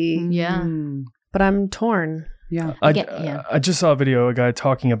baby, Yeah. Mm. but I'm torn. Yeah. Yeah. I just saw a video, a guy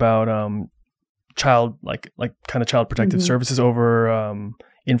talking about child like kind of child protective Mhm. services over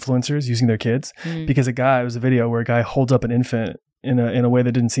influencers using their kids, Mm. because it was a video where a guy holds up an infant in a way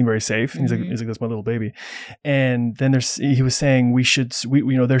that didn't seem very safe. And Mhm. he's like, that's my little baby. And then he was saying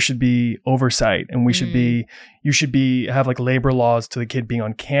there should be oversight, and you should have like labor laws to the kid being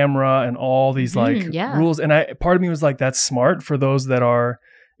on camera and all these like yeah. rules. And part of me was like, that's smart for those that are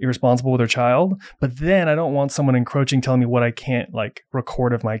irresponsible with their child, but then I don't want someone encroaching, telling me what I can't like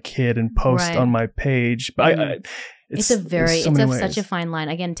record of my kid and post Right. on my page. But It's there's so many ways. such a fine line.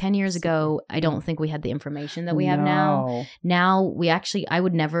 Again, 10 years ago, I don't think we had the information that we have now. No. Now I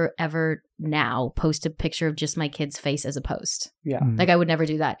would never ever now post a picture of just my kid's face as a post. Yeah. Mm. Like I would never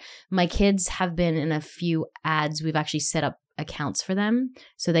do that. My kids have been in a few ads. We've actually set up accounts for them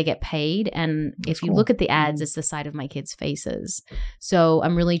so they get paid. And if you cool. look at the ads, it's the side of my kids' faces. So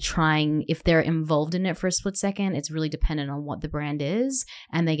I'm really trying, if they're involved in it for a split second, it's really dependent on what the brand is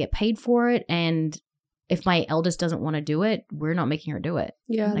and they get paid for it. And if my eldest doesn't want to do it, we're not making her do it.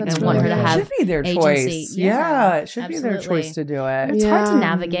 Yeah, Like, that's I want really her to good. have it should be their agency. choice. Yeah, Yeah, it should be their absolutely. choice to do it. It's hard to Yeah.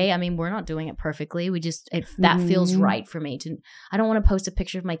 navigate. I mean, we're not doing it perfectly. We just, that feels Mhm. right for me. I don't want to post a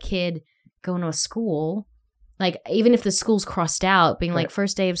picture of my kid going to a school. Like, even if the school's crossed out, being like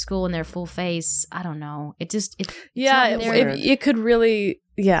first day of school in their full face, I don't know. Yeah, not there. it could really,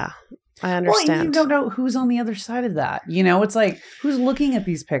 I Well, understand. and you don't know who's on the other side of that. You know, it's like, who's looking at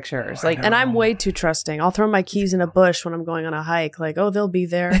these pictures? Like, And I'm way too trusting. I'll throw my keys in a bush when I'm going on a hike. Like, oh, they'll be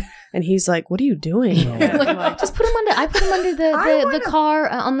there. And he's like, "What are you doing?" Like, just put them under. I put them under the car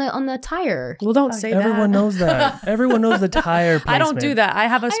on the tire. Well, don't say Everyone that. knows that. Everyone knows the tire placement. I don't do that. I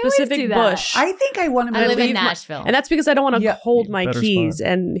have a always specific do that. bush. I think I want to I live in leave my- Nashville. And that's because I don't want to Yeah. hold my Better keys.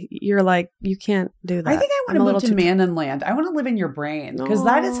 spot. And you're like, you can't do that. I think I I'm a want to little move to too- Manon land. I want to live in your brain because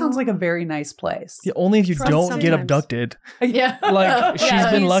that it sounds like a very nice place. Yeah, only if you Trust don't get sometimes. abducted. yeah. Like she's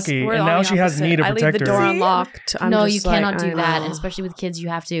Yeah, been he's- lucky, we're and on now the she has opposite. me to I leave protect the door her. unlocked. I'm No, just you cannot like, do I that, know. and especially with kids, you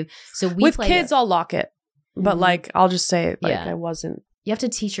have to. So we With play kids, this. I'll lock it. But like, I'll just say like Yeah. I wasn't. You have to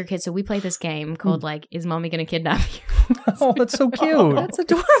teach your kids. So we play this game called like, "Is mommy gonna kidnap you?" Oh, that's so cute. That's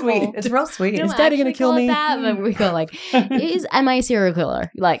adorable. Sweet. It's real sweet. We Is don't daddy gonna actually kill call it me? that, but we go like, am I a serial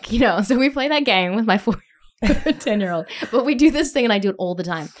killer? Like, so we play that game with my 4-year-old, 10-year-old. But we do this thing, and I do it all the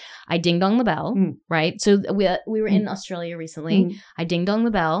time. I ding dong the bell, right? So we were in Australia recently. I ding dong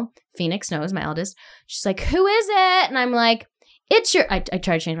the bell. Phoenix knows, my eldest. She's like, "Who is it?" And I'm like, "It's your." I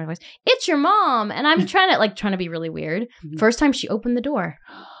try to change my voice. "It's your mom." And I'm trying to be really weird. First time she opened the door,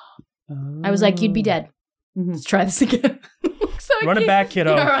 I was like, "You'd be dead. Let's try this again." So I Run it keep- back,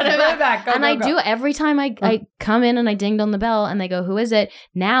 kiddo. Yeah, run it back. Go, And go, I go. do it every time I come in and I dinged on the bell and they go, "Who is it?"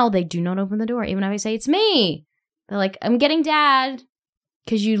 Now they do not open the door. Even if I say, "It's me," they're like, "I'm getting dad."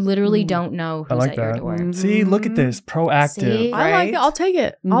 Because you literally don't know I who's like at your that. door. See, look at this. Proactive. See? I like Right? it. I'll take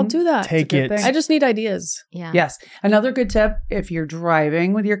it. I'll do that. Take good it. thing. I just need ideas. Yeah. Yes. Another good tip if you're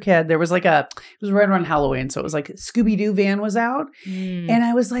driving with your kid, there was like it was right around Halloween. So it was like Scooby-Doo van was out. Mm. And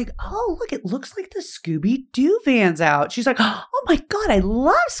I was like, oh, look, it looks like the Scooby-Doo van's out. She's like, oh my God, I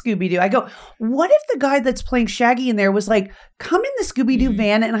love Scooby-Doo. I go, what if the guy that's playing Shaggy in there was like, come in the Scooby-Doo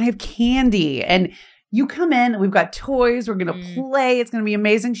van and I have candy? And you come in, we've got toys, we're going to play, it's going to be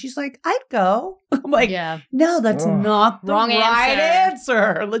amazing. She's like, I'd go. I'm like, no, that's not the Wrong right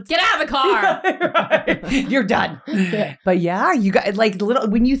answer. Let's get out of the car. Right. You're done. But yeah, you got like little,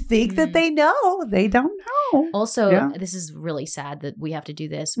 when you think that they know, they don't know. Also, this is really sad that we have to do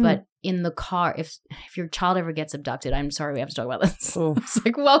this, but in the car, if your child ever gets abducted, I'm sorry we have to talk about this. It's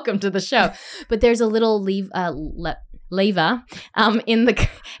like, welcome to the show. But there's a little lever in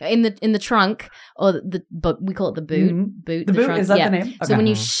the trunk, or but we call it the boot. The boot, trunk. is that the name? So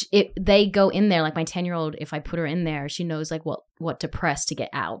when they go in there, like my 10-year-old, if I put her in there, she knows like what to press to get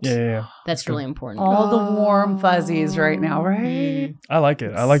out. Yeah. That's really important. All the warm fuzzies right now, right? I like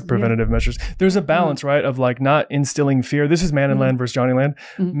it. I like preventative measures. There's a balance, right, of like not instilling fear. This is Manon land versus Jonny land.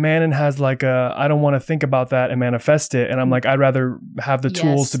 Manon has like I don't want to think about that and manifest it, and I'm like, I'd rather have the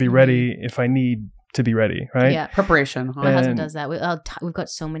tools to be ready if I need to be ready, right? Yeah. Preparation. My husband does that. We've got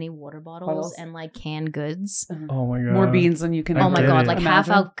so many water bottles and like canned goods. Oh my god. More beans than you can. Oh my god! Like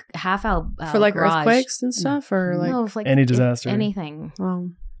imagine. half our for like garage. earthquakes and stuff, or like, no, like any disaster, anything.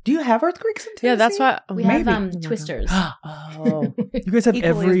 Do you have earthquakes in Tennessee? Yeah, that's why we have twisters. You guys have Equally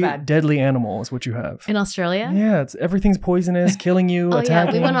every as bad. deadly animal is what you have. In Australia? Yeah, everything's poisonous, killing you,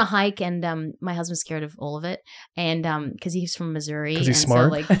 attacking. We went on a hike, and my husband's scared of all of it, and because he's from Missouri, because he's and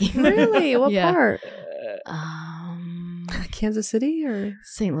smart. So, like, really, what part? Kansas City or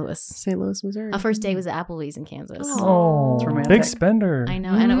St. Louis? St. Louis, Missouri. Our first day was at Applebee's in Kansas. It's romantic. Big spender. I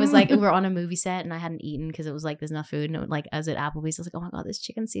know, and it was like we were on a movie set, and I hadn't eaten because it was like there's enough food, and like I was at Applebee's, I was like, oh my god, this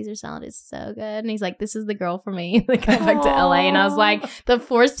chicken Caesar salad is so good, and he's like, this is the girl for me. Like I back to LA, and I was like, the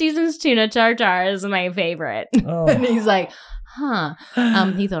Four Seasons tuna tartare is my favorite, and he's like, huh.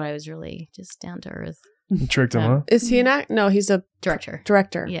 He thought I was really just down to earth. You tricked him, huh? Is he an act? No, he's a director.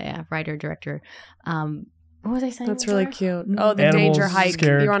 Yeah, Writer, director. What was I saying? That's before? really cute. Oh, the Animals danger hike.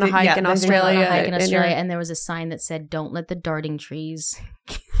 scared. You're on a hike in Australia. And there was a sign that said, "Don't let the darting trees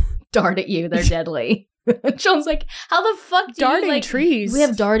dart at you. They're deadly." John's like, "How the fuck do darting you like trees? We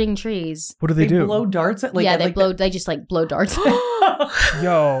have darting trees. What do they do? Blow darts at They just like blow darts.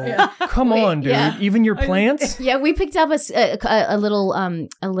 Yo, come on, dude. Yeah. Even your plants. Yeah, we picked up a little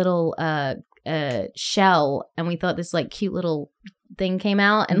shell, and we thought this like cute little thing came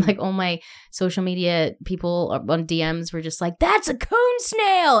out, and like all my social media people on DMs were just like, "That's a coon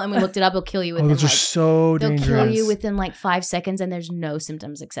snail," and we looked it up. It'll kill you within those are so they'll dangerous. kill you within like 5 seconds, and there's no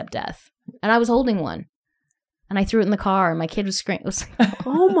symptoms except death. And I was holding one, and I threw it in the car, and my kid was screaming.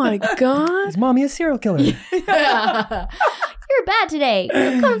 Oh my god! Is mommy a serial killer? You're bad today.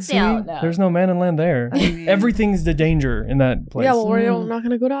 Coon snail. No. There's no man in land there. Everything's the danger in that place. Yeah, well, we're not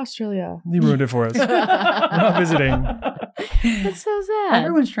going to go to Australia. You ruined it for us. We're not visiting. That's so sad.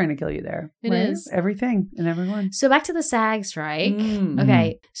 Everyone's trying to kill you there. It is. Everything and everyone. So back to the SAG strike.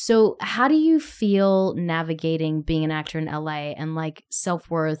 Okay. So how do you feel navigating being an actor in LA and like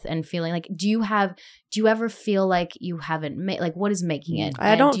self-worth and feeling like, do you ever feel like you haven't made, like what is making it?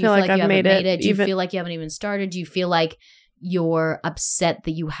 I don't feel like I've made it. Do you feel like you haven't even started? Do you feel like you're upset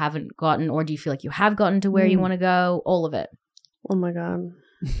that you haven't gotten, or do you feel like you have gotten to where you want to go? All of it. Oh my god.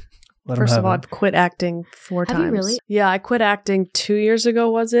 Let First of all, I've quit acting 4 times. Have you really? Yeah, I quit acting 2 years ago,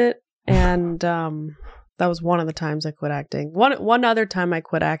 was it? And that was one of the times I quit acting. One other time I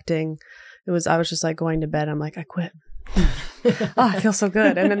quit acting, I was just like going to bed. I'm like, I quit. Oh, I feel so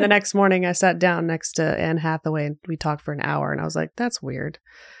good. And then the next morning I sat down next to Anne Hathaway and we talked for an hour, and I was like, that's weird.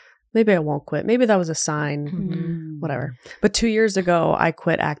 Maybe I won't quit. Maybe that was a sign. Whatever. But 2 years ago, I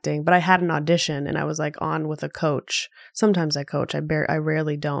quit acting. But I had an audition, and I was like on with a coach. Sometimes I coach. I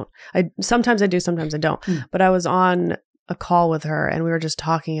rarely don't. Sometimes I do. Sometimes I don't. But I was on a call with her, and we were just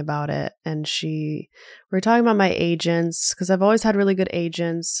talking about it. And we were talking about my agents, because I've always had really good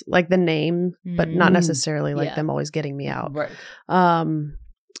agents, like the name, but not necessarily like them always getting me out. Right. And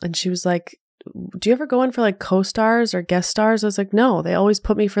she was like, do you ever go in for like co-stars or guest stars? I was like, no, they always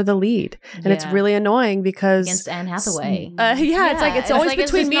put me for the lead. And it's really annoying because against Anne Hathaway. It's like, it's always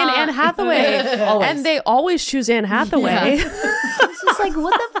between me and Anne Hathaway. And they always choose Anne Hathaway. It's just like,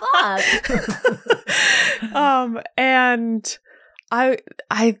 what the fuck? And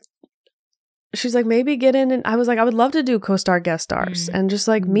she's like, maybe get in. And I was like, I would love to do co-star guest stars and just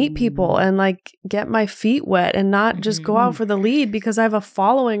like meet people and like get my feet wet and not just go out for the lead because I have a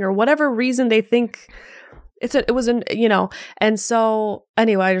following or whatever reason they think it was an, and so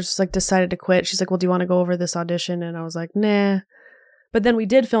anyway, I just like decided to quit. She's like, well, do you want to go over this audition? And I was like, nah. But then we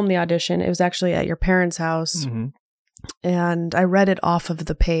did film the audition. It was actually at your parents' house. And I read it off of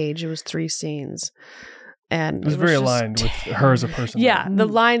the page. It was 3 scenes. And it was very aligned with her as a person. Yeah, the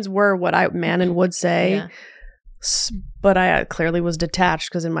lines were what Manon would say. But I clearly was detached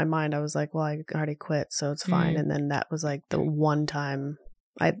because in my mind I was like, well, I already quit, so it's fine. And then that was like the one time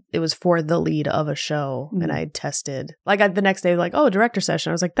it was for the lead of a show, and I tested. Like the next day, like, oh, director session.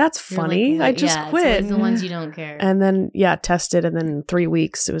 I was like, that's funny. Like, I just quit. It's the ones you don't care. And then tested, and then in 3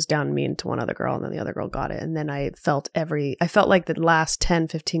 weeks it was down to me and to one other girl, and then the other girl got it. And then I felt like the last 10,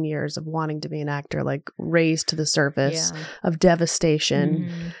 15 years of wanting to be an actor, like raised to the surface of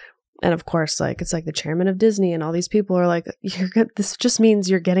devastation. And of course, like it's like the chairman of Disney and all these people are like, "You're good. This just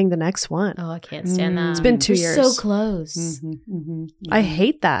means you're getting the next one." Oh, I can't stand that. It's been 2 years. So close. I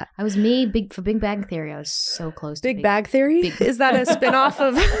hate that. I was for Big Bang Theory. I was so close. to Big Bag Theory? Is that a spinoff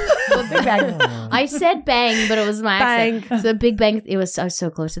of Big Bang? I said bang, but it was my accent. Bang. So Big Bang. I was so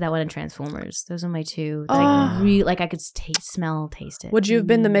close to that one and Transformers. Those are my two. Like I could taste it. Would you have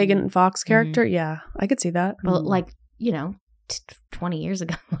been the Megan Fox character? Yeah, I could see that. Well, like 20 years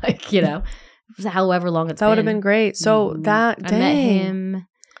ago, however long it's been. That would have been great. So I met him.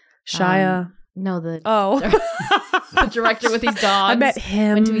 Shia. The director with his dogs. I met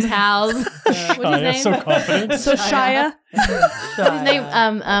him. Went to his house. What's his name? So confident. So Shia. What's his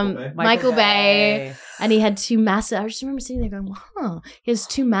name? Michael Bay. And he had two massive. I just remember sitting there going, he has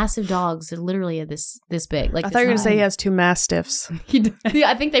two massive dogs that literally are this big. Like I thought you were going to say he has two mastiffs.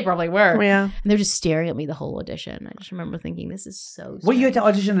 I think they probably were. Yeah. And they're just staring at me the whole audition. I just remember thinking, this is so What, you had to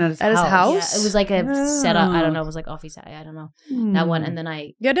audition at his house? Yeah, it was like a setup. I don't know. It was like office. I don't know. That one. And then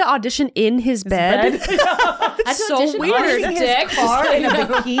You had to audition in his bed? That's so weird. In his car in a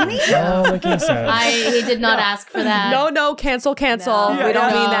bikini? Oh, making sense. He did not ask for that. No, cancel. No. We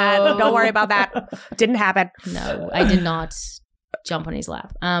don't mean that. Don't worry about that. Didn't happen. No, I did not jump on his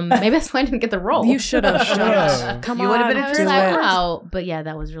lap. Maybe that's why I didn't get the role. You should have. Come on. You would have been I was a like, true wow. But yeah,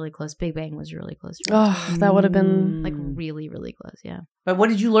 that was really close. Big Bang was really close. That would have been like really, really close. Yeah. But what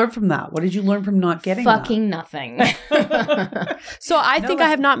did you learn from that? What did you learn from not getting fucking nothing? So I think I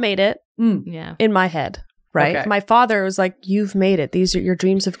have not made it Yeah. in my head. Right. Okay. My father was like, "You've made it. Your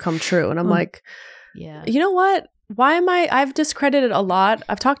dreams have come true." And I'm like, yeah. You know what? Why am I've discredited a lot.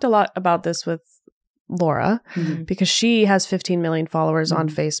 I've talked a lot about this with Laura because she has 15 million followers on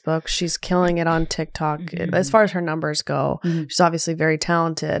Facebook. She's killing it on TikTok as far as her numbers go. She's obviously very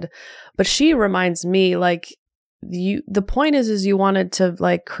talented, but she reminds me like the point is you wanted to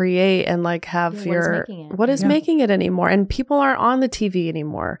like create and like have what is making it anymore, and people aren't on the TV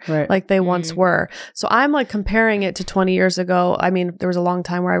anymore like they once were. So I'm like comparing it to 20 years ago. I mean, there was a long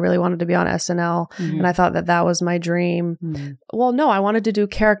time where I really wanted to be on SNL and I thought that was my dream. Well, no, I wanted to do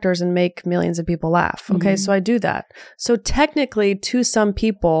characters and make millions of people laugh. Okay, so I do that. So technically to some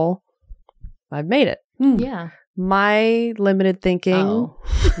people I've made it. Yeah. My limited thinking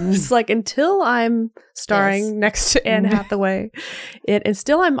is like until I'm starring next to Anne Hathaway,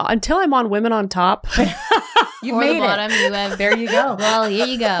 until I'm on Women on Top. You made the bottom, it. There you go. Well, here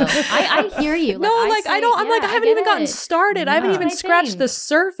you go. I hear you. I haven't even gotten started. I haven't even scratched the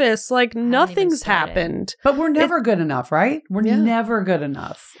surface. Like nothing's happened. But we're never good enough, right? We're never good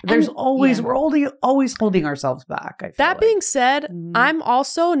enough. There's always we're always holding ourselves back. I feel that being said, I'm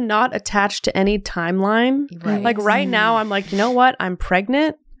also not attached to any timeline. Right. Like right now, I'm like, you know what? I'm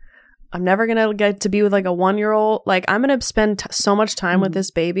pregnant. I'm never going to get to be with like a 1-year-old. Like I'm going to spend so much time with this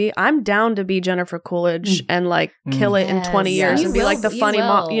baby. I'm down to be Jennifer Coolidge and like kill it in 20 years and be like the funny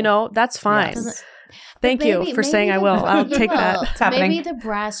mom. You know, that's fine. Yes. Thank you for saying I will. I'll take that. It's happening. Maybe the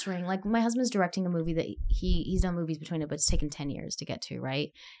brass ring. Like my husband's directing a movie that he's done movies between it, but it's taken 10 years to get to, right?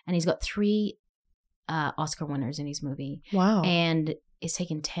 And he's got 3 Oscar winners in his movie. Wow. And it's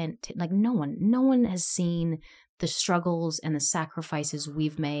taken 10 like no one has seen the struggles and the sacrifices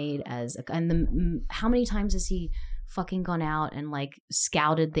we've made how many times has he fucking gone out and like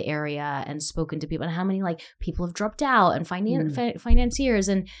scouted the area and spoken to people, and how many like people have dropped out and financiers,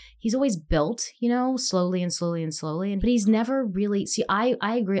 and he's always built, slowly and slowly and slowly, but he's never really I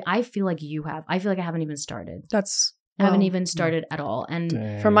agree. I feel like you have. I feel like I haven't even started. I haven't even started at all.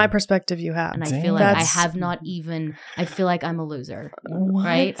 And from my perspective, you have. And I feel like I have not even, I feel like I'm a loser,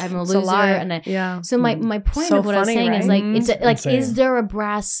 right? I'm a loser. So my point of what I was saying is like, it's like, is there a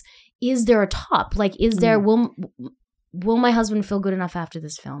brass, is there a top? Like, is there, will my husband feel good enough after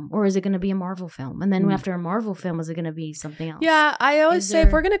this film? Or is it going to be a Marvel film? And then after a Marvel film, is it going to be something else? Yeah, I always say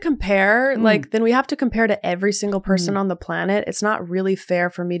if we're going to compare, like, then we have to compare to every single person on the planet. It's not really fair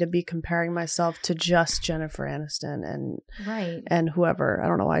for me to be comparing myself to just Jennifer Aniston and whoever. I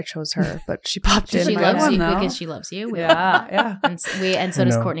don't know why I chose her, but she popped in. She loves you because she loves you. Yeah. And so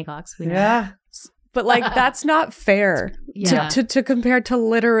does Courtney Cox. Yeah. But like that's not fair to compare to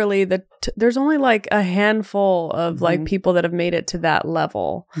literally there's only like a handful of like people that have made it to that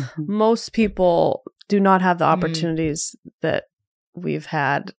level. Most people do not have the opportunities that we've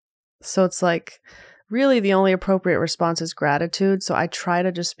had. So it's like really the only appropriate response is gratitude. So I try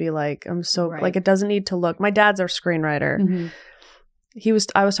to just be like, I'm so like, it doesn't need to look. My dad's our screenwriter. Mm-hmm.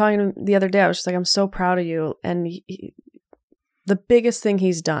 I was talking to him the other day. I was just like, I'm so proud of you. And the biggest thing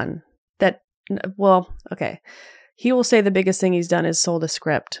he's done he will say the biggest thing he's done is sold a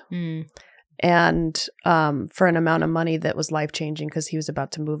script. And for an amount of money that was life-changing because he was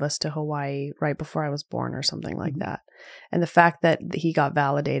about to move us to Hawaii right before I was born or something like that. And the fact that he got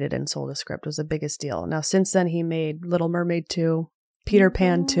validated and sold a script was the biggest deal. Now, since then, he made Little Mermaid 2, Peter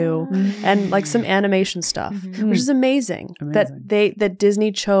Pan 2, and like some animation stuff, which is amazing. That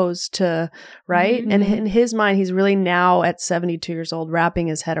Disney chose to, right? And in his mind, he's really now at 72 years old, wrapping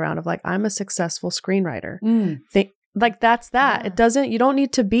his head around of like, I'm a successful screenwriter. Like that's that. It doesn't, you don't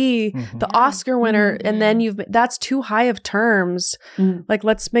need to be the Oscar winner and then that's too high of terms. Like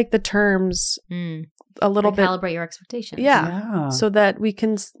let's make the terms a little bit. Calibrate your expectations. Yeah. So that we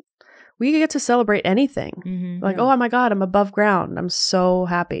get to celebrate anything. Like, oh my God, I'm above ground. I'm so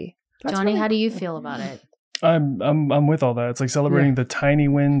happy. Johnny, how do you feel about it? I'm with all that. It's like celebrating the tiny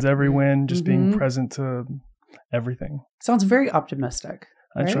wins, every win, just being present to everything. Sounds very optimistic.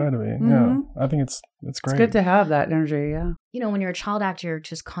 I try to be. Yeah. I think it's great. It's good to have that energy. Yeah. You know, when you're a child actor, you're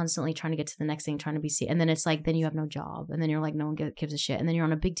just constantly trying to get to the next thing, trying to be seen. And then it's like, then you have no job. And then you're like, no one gives a shit. And then you're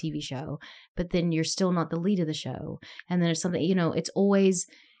on a big TV show, but then you're still not the lead of the show. And then it's something, you know, it's always,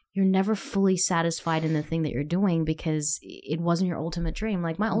 you're never fully satisfied in the thing that you're doing because it wasn't your ultimate dream.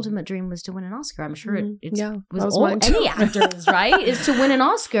 Like my ultimate dream was to win an Oscar. I'm sure any actors, right? Is to win an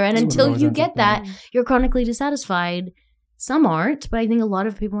Oscar. And until you get that, you're chronically dissatisfied. Some aren't, but I think a lot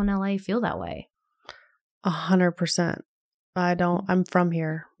of people in LA feel that way. 100%. I'm from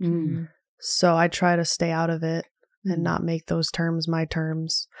here. So I try to stay out of it and not make those terms my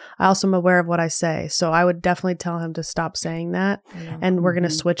terms. I also am aware of what I say. So I would definitely tell him to stop saying that. And we're going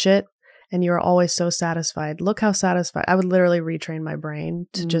to switch it. And you're always so satisfied. Look how satisfied. I would literally retrain my brain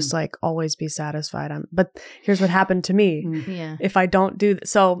to just like always be satisfied. But here's what happened to me. If I don't do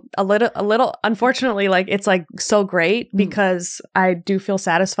so a little, unfortunately, like it's like so great because I do feel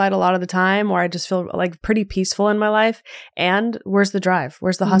satisfied a lot of the time, or I just feel like pretty peaceful in my life. And where's the drive?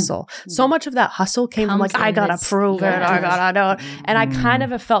 Where's the hustle? So much of that hustle came from like, I gotta prove it. I gotta know. And I kind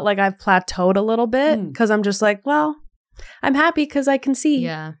of have felt like I've plateaued a little bit because I'm just like, well, I'm happy because I can see.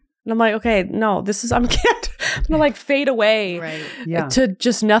 Yeah. And I'm like, okay, no, I'm gonna like fade away to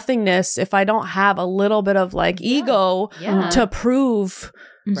just nothingness if I don't have a little bit of like ego to prove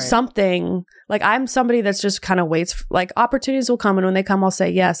something. Like I'm somebody that's just kind of waits, like opportunities will come and when they come, I'll say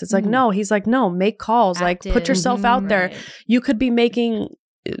yes. It's like, no, he's like, no, make calls, like put yourself out there. You could be making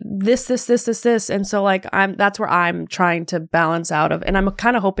this. And so like that's where I'm trying to balance out of, and I'm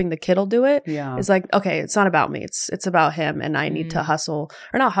kind of hoping the kid will do it. Yeah. It's like, okay, it's not about me. It's about him. And I need to hustle,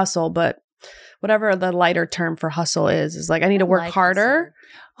 or not hustle, but whatever the lighter term for hustle is like, I need to work harder.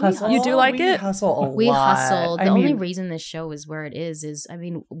 Hustle. You do like it? Hustle a lot. We hustle. The only reason this show is where it is, I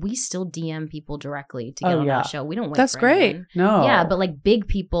mean, we still DM people directly to get on our show. We don't wait That's for great. anyone. No. Yeah, but like big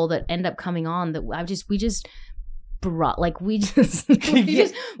people that end up coming on that we just we just annoy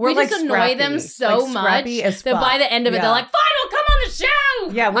them so much that by the end of it they're like, fine, we'll come on the show.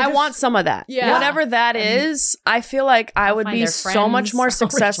 Yeah, I want some of that. Yeah, whatever that is. I feel like I would be so much more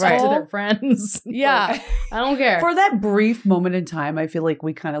successful to their friends. Yeah, like, I don't care. For that brief moment in time, I feel like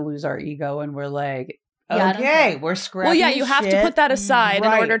we kind of lose our ego and we're like, okay, we're scrapping. Well, yeah, you have to put that aside in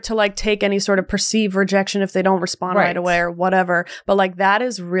order to like take any sort of perceived rejection if they don't respond right away or whatever. But like that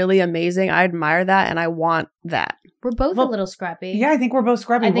is really amazing. I admire that and I want that. We're both a little scrappy. Yeah, I think we're both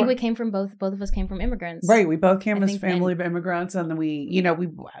scrappy. I think we came from both of us came from immigrants. Right. We both came as family of immigrants, and then we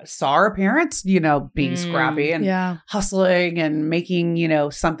saw our parents, being scrappy and hustling and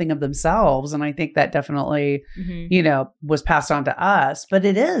making, something of themselves. And I think that definitely, was passed on to us. But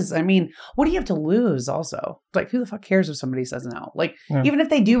it is, I mean, what do you have to lose also? Like, who the fuck cares if somebody says no? Like, even if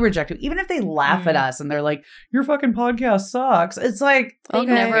they do reject you, even if they laugh at us and they're like, your fucking podcast sucks. It's like, they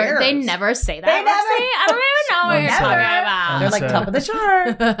never say that. I don't even know what you're talking about. They're like top of the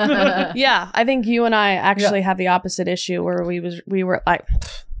chart. Yeah, I think you and I actually have the opposite issue where we were like,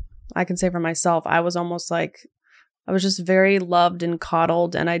 I can say for myself, I was almost like, I was just very loved and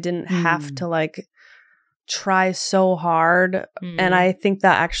coddled, and I didn't have to like try so hard. And I think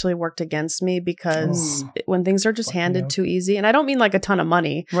that actually worked against me because when things are just handed too easy, and I don't mean like a ton of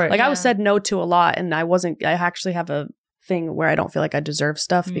money, like I was said no to a lot, and I actually have a thing where I don't feel like I deserve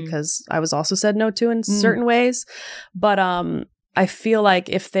stuff because I was also said no to in certain ways. But I feel like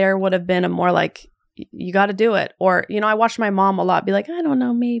if there would have been a more like you got to do it. Or, you know, I watched my mom a lot be like, I don't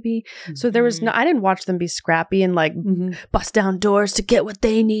know, maybe. So there was I didn't watch them be scrappy and like bust down doors to get what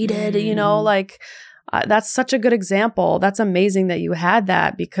they needed, you know, like that's such a good example. That's amazing that you had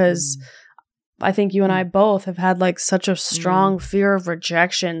that, because I think you and I both have had like such a strong fear of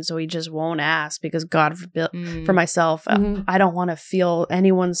rejection. So we just won't ask, because God forbid, for myself, I don't want to feel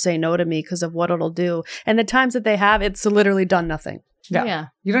anyone say no to me because of what it'll do. And the times that they have, it's literally done nothing. Yeah.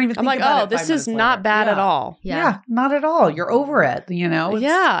 You don't even think I'm like, about oh, it this 5 is minutes not later. bad at all. Yeah, not at all. You're over it, you know?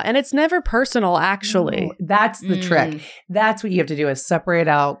 Yeah. And it's never personal, actually. No, that's the trick. That's what you have to do, is separate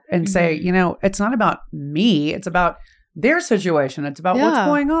out and say, you know, it's not about me. It's about their situation. It's about what's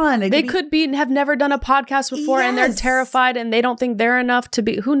going on. They could be have never done a podcast before and they're terrified and they don't think they're enough to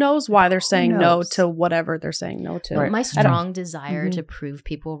be. Who knows why they're saying no to whatever they're saying no to. But my strong desire to prove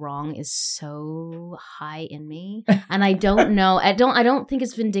people wrong is so high in me, and I don't know. I don't think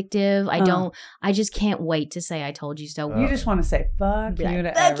it's vindictive. I just can't wait to say I told you so. You just want to say fuck you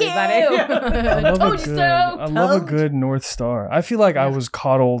to Fuck everybody. I love a good North Star. I feel like I was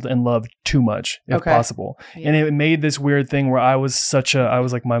coddled and loved too much, if possible. And it made this weird thing where I was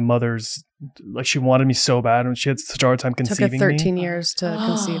like my mother's, like she wanted me so bad and she had such a hard time conceiving me. Took her 13 years to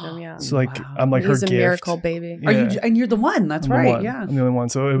conceive him, yeah. So like I'm like He's her a gift. miracle baby. Yeah. And you're the one. That's I'm right. the one. Yeah. I'm the only one.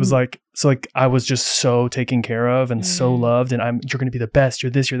 So it was like I was just so taken care of and so loved, and you're going to be the best.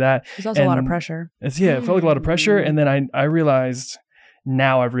 You're this, you're that. There's also a lot of pressure. It felt like a lot of pressure. And then I've realized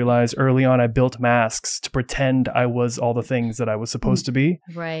early on I built masks to pretend I was all the things that I was supposed to be.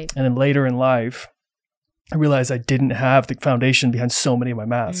 Right. And then later in life, I realized I didn't have the foundation behind so many of my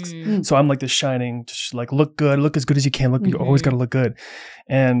masks. So I'm like this shining, just like look good, look as good as you can. You always got to look good.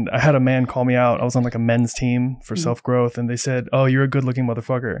 And I had a man call me out. I was on like a men's team for self-growth, and they said, "Oh, you're a good looking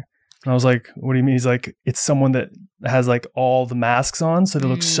motherfucker." And I was like, "What do you mean?" He's like, "It's someone that has like all the masks on, so they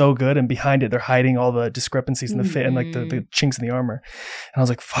look so good, and behind it, they're hiding all the discrepancies in the fit and like the chinks in the armor." And I was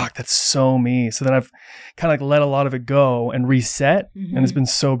like, "Fuck, that's so me." So then I've kind of like let a lot of it go and reset, and it's been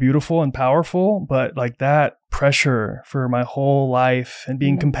so beautiful and powerful. But like that pressure for my whole life and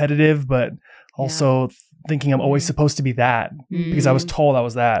being competitive, but also thinking I'm always supposed to be that because I was told I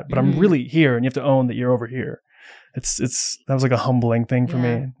was that, but I'm really here, and you have to own that you're over here. That was like a humbling thing for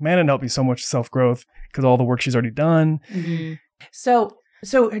me. Manon helped me so much self-growth because all the work she's already done. So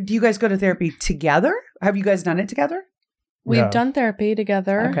do you guys go to therapy together? Have you guys done it together? We've done therapy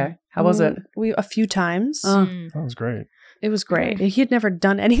together. Okay. How was it? A few times. That was great. It was great. He had never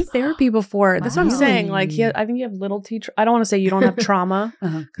done any therapy before. That's what I'm saying. Like, I think you have little T. I don't want to say you don't have trauma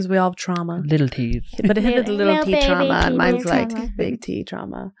because we all have trauma. Little teeth. But it had the little T trauma, and mine's like trauma. big T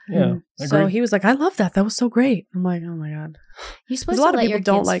trauma. Yeah. So he was like, "I love that. That was so great." I'm like, "Oh my god." You're supposed a lot to of let your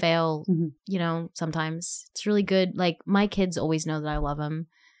people don't kids like- fail, you know, sometimes. It's really good. Like, my kids always know that I love them.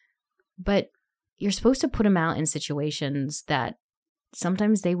 But you're supposed to put them out in situations that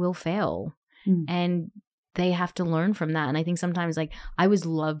sometimes they will fail. And they have to learn from that. And I think sometimes, like, I was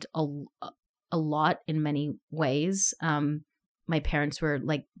loved a lot in many ways. My parents were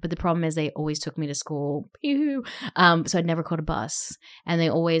like, but the problem is they always took me to school. So I'd never caught a bus. And they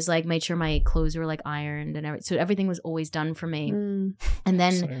always like made sure my clothes were like ironed and everything. So everything was always done for me. And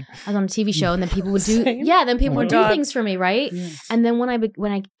then I was on a TV show, and then people would do, would do things for me. Right. Yeah. And then when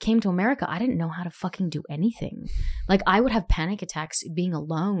I came to America, I didn't know how to fucking do anything. Like, I would have panic attacks being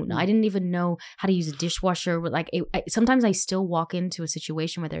alone. I didn't even know how to use a dishwasher. Like, sometimes I still walk into a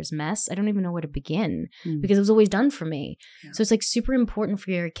situation where there's mess. I don't even know where to begin because it was always done for me. Yeah. So it's like super important for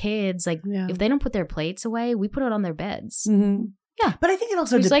your kids. Like, if they don't put their plates away, we put it on their beds. Yeah, but I think it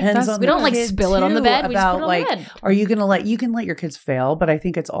also depends on we don't like spill it on the bed. We just put it on like, the bed. Are you gonna you can let your kids fail, but I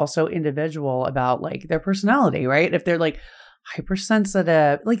think it's also individual about like their personality, right? If they're like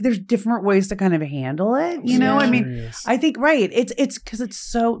hypersensitive, like there's different ways to kind of handle it. You know, I mean, I think it's because it's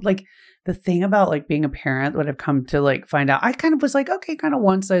so like. The thing about like being a parent, what I've come to like find out, I kind of was like, okay, kind of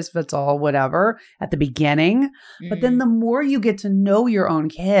one size fits all, whatever at the beginning. But then the more you get to know your own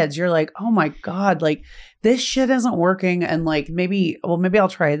kids, you're like, oh my God, like this shit isn't working. And like, maybe I'll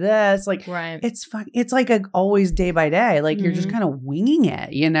try this. Like, it's fun. It's like always day by day. Like you're just kind of winging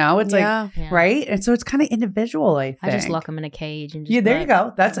it, you know? It's right. And so it's kind of individual, I think. I just lock them in a cage. And just there you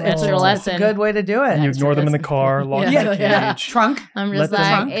go. That's your lesson. That's a good way to do it. And you ignore them in the car, lock them in a cage. Trunk. I'm just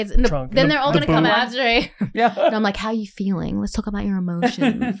like, it's in the then they're all going to come after me. Yeah. And I'm like, how are you feeling? Let's talk about your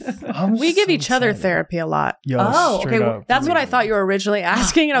emotions. We give each other therapy a lot. Yo, okay. up. That's what I thought you were originally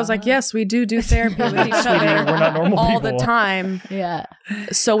asking. And I was like, yes, we do therapy with each other We're not normal all people. the time. Yeah.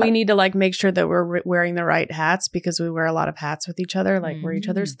 So we need to like make sure that we're wearing the right hats because we wear a lot of hats with each other. Like we're each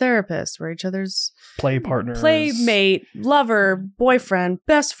other's therapists, we're each other's Play partners. playmate, lover, boyfriend,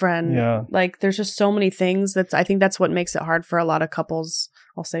 best friend. Yeah. Like there's just so many things I think that's what makes it hard for a lot of couples.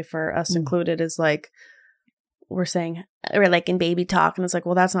 I'll say for us included is like we're like in baby talk and it's like,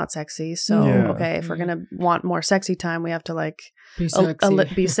 well, that's not sexy. So okay, if we're gonna want more sexy time, we have to like Be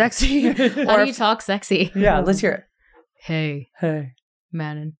sexy. be sexy. How do you talk sexy? Yeah, let's hear it. Hey, Hey.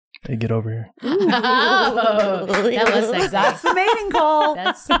 Manon. Hey, get over here. Oh, that was sexy. That's the mating call.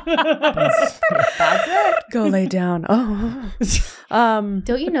 That's That's it. Go lay down. Oh.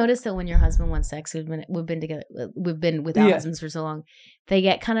 Don't you notice that when your husband wants sex, we've been together, we've been with our husbands for so long, they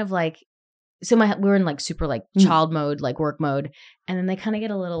get kind of like, so we're in like super like child mode, like work mode, and then they kind of get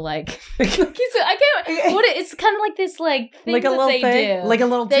a little like I can't. It's kind of like this like thing Like a that little they thing? do, Like a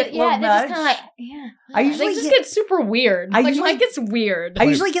little they, little yeah, they're just nudge? kind of like I usually they just get super weird. Like usually- mine gets weird. I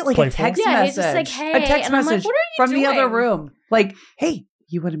usually get like a Playful? text Yeah, message. he's just like, hey, a text and I'm like, message what are you from the other doing? room. Like, hey,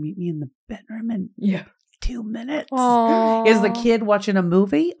 you want to meet me in the bedroom in 2 minutes? Aww. Is the kid watching a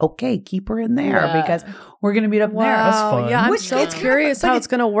movie? Okay, keep her in there Yeah. because we're going to meet up there. Wow. That's fun. Yeah, I'm Which so it's kind of curious like how it's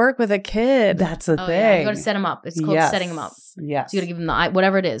going to work with a kid. That's the Oh, thing. yeah. You got to set them up. It's called setting them up. Yes. So you got to give them the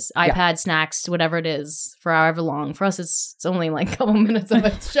whatever it is, iPad, snacks, whatever it is, for however long. For us, it's only like a couple minutes of a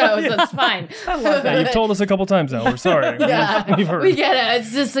show, so it's fine. I love Yeah, you've told us a couple times now. We're sorry. Yeah, We've heard. we get it.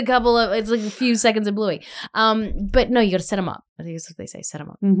 It's just it's like a few seconds of bluey. But no, you got to set them up. I think that's what they say. Set them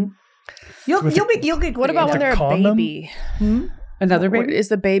up. Mm-hmm. You'll get. What about when they're a condom? baby? Another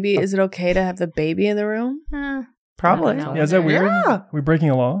baby? Is it okay to have the baby in the room? Probably. I don't know. Yeah, is that weird? Yeah. We're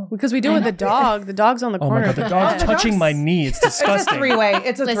breaking a law? Because we do with the dog. The dog's on the Oh corner. my god, of the the dog's bed. touching my knee. It's It's a disgusting. three-way.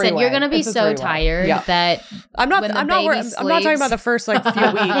 It's a Listen, three-way. you're gonna be It's a so three-way. tired Yeah. that I'm not when the I'm not baby talking about the first like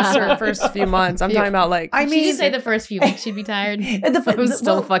few weeks or first few months. I'm talking about like I Did mean, you say the first few weeks she'd be tired? the, I'm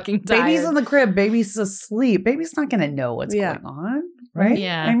still fucking tired. Baby's in the crib. Baby's asleep. Baby's not going to know what's Yeah. going on, right?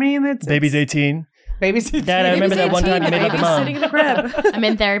 Yeah. I mean, it's Baby's 18. baby's. Dad, I remember that one time you made up baby's the mom. sitting in the crib. I'm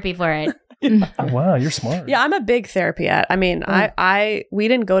in therapy for it. Oh, wow, you're smart. Yeah, I'm a big therapy at. I mean, we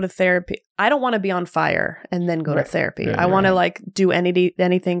didn't go to therapy. I don't want to be on fire and then go to therapy. Yeah, I want to like do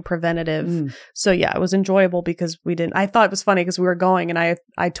anything preventative. So yeah, it was enjoyable because we didn't. I thought it was funny because we were going, and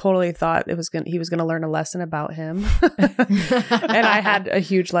I totally thought he was gonna learn a lesson about him, and I had a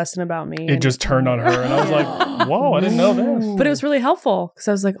huge lesson about me. It just turned on her, and I was like, whoa, I didn't know this. But it was really helpful because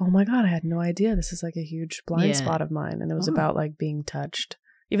I was like, oh my god, I had no idea. This is like a huge blind Yeah. spot of mine, and it was about like being touched.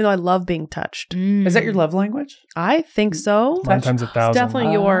 Even though I love being touched. Is that your love language? I think so. Mine times 1,000. It's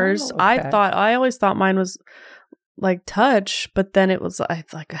definitely yours. okay. I always thought mine was like touch, but then it was I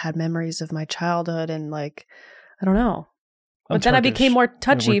had memories of my childhood and like I don't know. I'm But then I Turkish. became more We're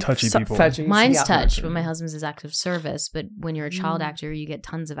touchy. touchy people. Fudgies, Mine's yeah. touch, but my husband's is active service. But when you're a child actor, you get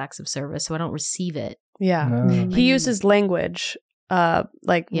tons of acts of service, so I don't receive it. Yeah. No. He uses language,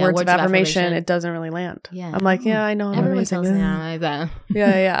 like Yeah, words of affirmation. It doesn't really land. Yeah. I'm like, yeah, I know. I'm Everyone amazing. tells me I'm like that.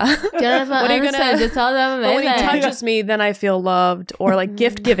 Yeah. What are you gonna- just tell them But when he amazing. touches me, then I feel loved. Or like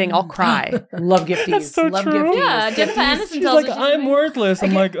gift giving, I'll cry. Love gifties. That's so Love true. gifties. Yeah, Jennifer Gifties. Aniston She's tells like, me I'm worthless.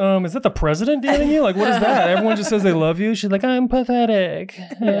 I'm like, is that the president dating you? Like, what is that? Everyone just says they love you. She's like, I'm pathetic.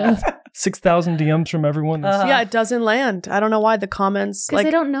 Yeah. 6,000 DMs from everyone. Yeah, it doesn't land. I don't know why the comments because like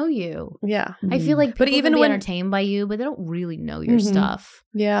they don't know you. yeah. I feel like people But even can be when- entertained by you, but they don't really know your stuff.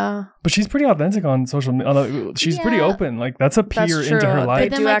 Yeah. But she's pretty authentic on social media. She's pretty Yeah. open. Like, that's a peer That's into her true. life.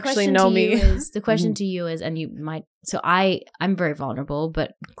 They do actually know me. The question to you is, and you might. So I'm very vulnerable,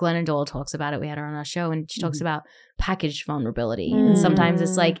 but Glennon Doyle talks about it. We had her on our show, and she talks about packaged vulnerability. And sometimes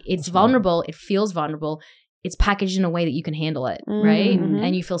it's like it's vulnerable. It feels vulnerable. It's packaged in a way that you can handle it, right? Mhm.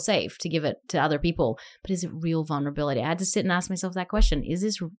 And you feel safe to give it to other people. But is it real vulnerability? I had to sit and ask myself that question. Is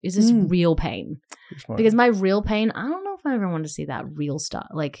this real pain? Because my real pain, I don't know if I ever want to see that real stuff.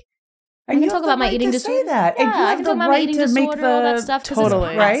 Like, I can you talk have the about my right eating to say disorder. that. Yeah, And you I have can the talk about my right eating to make disorder, all that the- stuff, because Totally.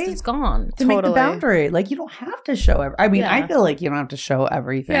 it's past, right? it's gone. to make the Totally. boundary. Like you don't have to show I mean, Yeah. I feel like you don't have to show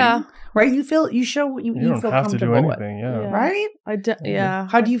everything. Yeah. Right? You show what you You don't feel have to do comfortable with. anything. Yeah. Yeah. Right? Yeah.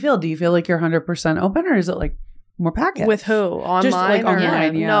 How do you feel? Do you feel like you're 100% open or is it like more packaged? With who? Online? Just like or-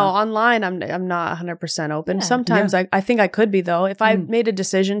 online, yeah. No, online I'm not 100% open. Yeah. Sometimes I think I could be though. If I made a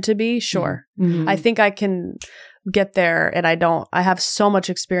decision to be, sure. Mhm. I think I can get there and I have so much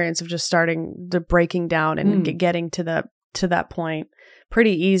experience of just starting the breaking down and getting to that point.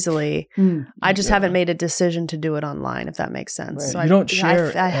 pretty easily. I just haven't made a decision to do it online, if that makes sense. Right. So You don't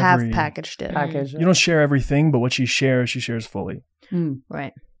share I have every- packaged it. Package. You don't share everything, but what she shares fully.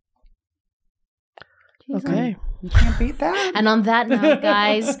 Right. Okay. You can't beat that. And on that note,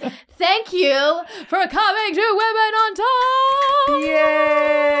 guys, thank you for coming to Women on Top.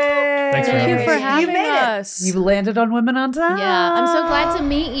 Yay! Thanks for Thank having you us. for having You made us. it. You landed on Women on Top. Yeah, I'm so glad to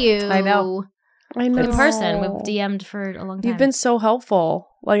meet you. I know. In person. We've DM'd for a long time. You've been so helpful.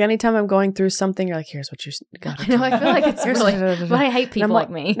 Like anytime I'm going through something, you're like, here's what you got. I know, I feel like it's really, but I hate people like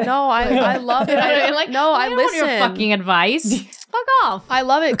me. No, I love it. I don't want your listen. fucking advice. Fuck off. I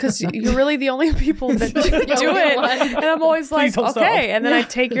love it because you're really the only people that do only it, one. and I'm always like, don't stop. okay, and then I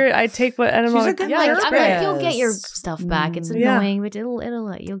take what, and I'm She's a like, good yeah, Like, that's I'm great. like, you'll get your stuff back. It's Yeah. annoying, but you'll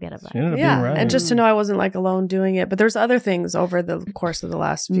get it back. She ended up Yeah, being right. and just to know I wasn't like alone doing it, but there's other things over the course of the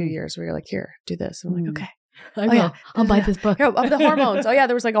last few years where you're like, here, do this. I'm like, okay. I will. yeah. I'll buy this book. Here, of the hormones. Oh yeah,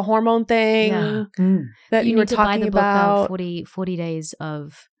 there was like a hormone thing Yeah. that you were need to buy talking the book about. 40 days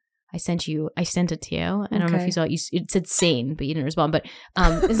of. I sent it to you. I don't know if Okay. you saw it. It said sane, but you didn't respond. But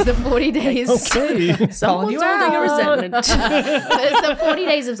it's the 40 days. Okay. Someone's you holding a out. resentment. But it's the 40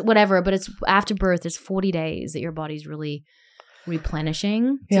 days of whatever. But it's after birth. It's 40 days that your body's really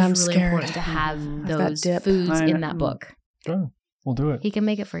replenishing. Yeah, it's I'm really scared. important to have that those dip. foods I in know. that book. Sure. We'll do it. He can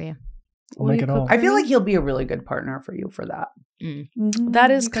make it for you. We'll make it all. I feel like he'll be a really good partner for you for that.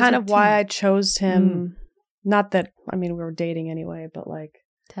 That is You guys kind are of why team. I chose him. Not that, I mean, we were dating anyway, but like,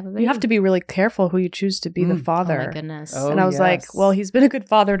 To have a you have to baby. be really careful who you choose to be the Oh my father. goodness. Oh, And I was like, yes. well, he's been a good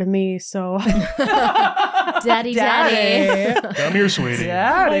father to me, so Daddy. Come here, sweetie.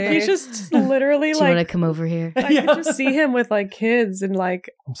 Daddy. like he's just literally Do you want to like come over here? I could just see him with like kids and like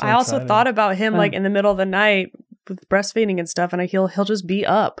I'm so I also excited. thought about him like in the middle of the night with breastfeeding and stuff, and he'll just be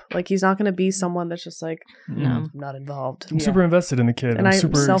up. Like he's not going to be someone that's just like No. not involved. I'm super invested in the kid. And I'm I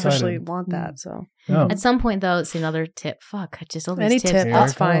super selfishly excited. want that. So Yeah. At some point, though, it's another tip. Fuck, just all these any tips. tip, Here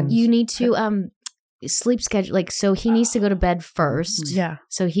that's it fine. comes. You need to sleep schedule. Like, so he needs to go to bed first. Yeah.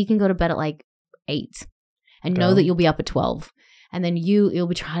 So he can go to bed at like 8 and know Okay. that you'll be up at 12. And then you'll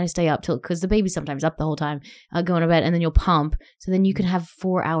be trying to stay up till, because the baby's sometimes up the whole time, going to bed, and then you'll pump. So then you can have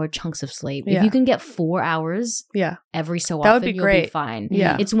 4-hour chunks of sleep. Yeah. If you can get 4 hours Yeah. every so That often, would be you'll great. be fine.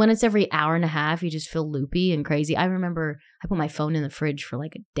 Yeah. It's when it's every hour and a half, you just feel loopy and crazy. I remember I put my phone in the fridge for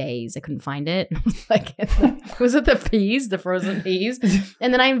like days. I couldn't find it. I was like, was it the peas, the frozen peas?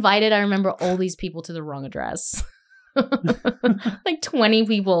 And then I remember all these people to the wrong address. Like 20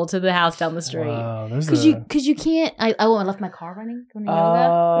 people to the house down the street. Wow, Because you can't. I left my car running. Going to yoga.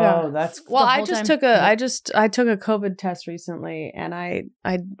 Oh, Yeah. that's Well, The I whole just time? took I took a COVID test recently, and I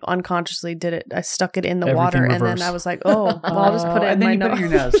unconsciously did it. I stuck it in the Everything water, and reverse. then I was like, oh, well, I'll just put it in and then my you put it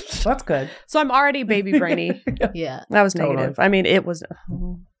in your nose. That's good. So I'm already baby brainy. Yeah, That was Totally. negative. I mean, it was.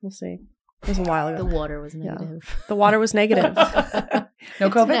 We'll see. It was a while the ago. water was negative. The water was negative,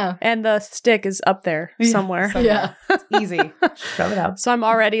 No COVID? No. and the stick is up there somewhere. Yeah. It's easy. Shove it out. So I'm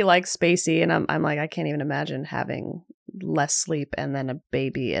already like spacey, and I'm like, I can't even imagine having less sleep and then a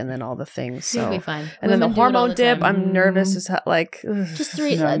baby and then all the things. You'll So be fine. and then the Women do it all hormone the dip. time. I'm nervous as hell. Like, ugh. Just No,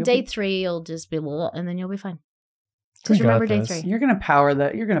 you'll day be- 3, you'll just be, and then you'll be fine. We Just got remember day this. 3. You're gonna power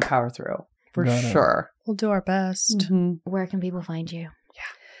that. You're gonna power through for Got it. sure. we'll do our best. Mhm. Where can people find you?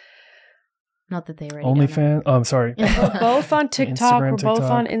 Not that they already don't know. OnlyFans. Oh, I'm sorry. We're both on TikTok. Instagram, We're both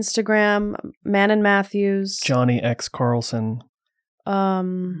TikTok. on Instagram. Manon Mathews. Jonny X Carlson.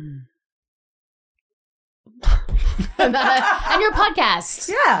 And your podcast.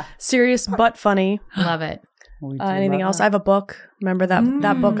 Yeah. Serious but funny. Love it. We do Anything love else? that. I have a book. Remember that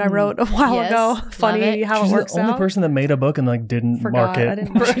book I wrote a while Yes, ago? love Funny it. how She's it works the only out. person that made a book and like didn't Forgot. mark it. I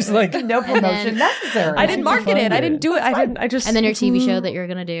didn't mark She's it. like, No promotion then- necessary. I didn't market it. I didn't do it. I just And then your TV show that you're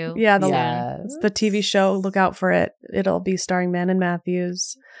going to do. Yeah, Yes. the TV show. Look out for it. It'll be starring Manon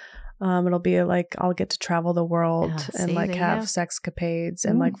Mathews. It'll be like I'll get to travel the world Yeah, and see, like there you have go. sexcapades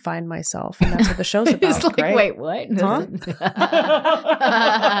and like find myself, and that's what the show's about. It's like, Great. wait, what? Huh?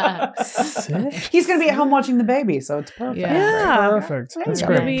 sick. He's gonna be at home watching the baby, so it's perfect. Yeah. Perfect. That's you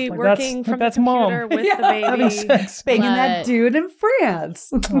We'll go. great. be Like, working from the that's computer mom. with Yeah, the baby. Having sex. Banging But- that dude in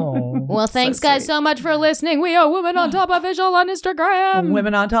France. Oh. Well, thanks, So guys, sweet. so much for listening. We are Women on Top Official on Instagram.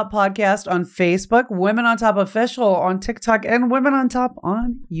 Women on Top podcast on Facebook, Women on Top official on TikTok, and Women on Top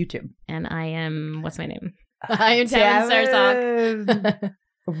on YouTube. And I am, what's my name? I am Tavin Sursock.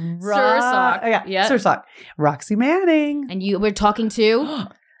 Sursock. Yeah, Yep. Sursock. Roxy Manning. And we're talking to,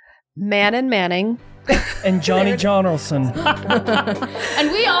 Manon Manning. And Jonny Jonelson.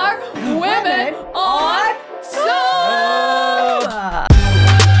 and we are Women on Top.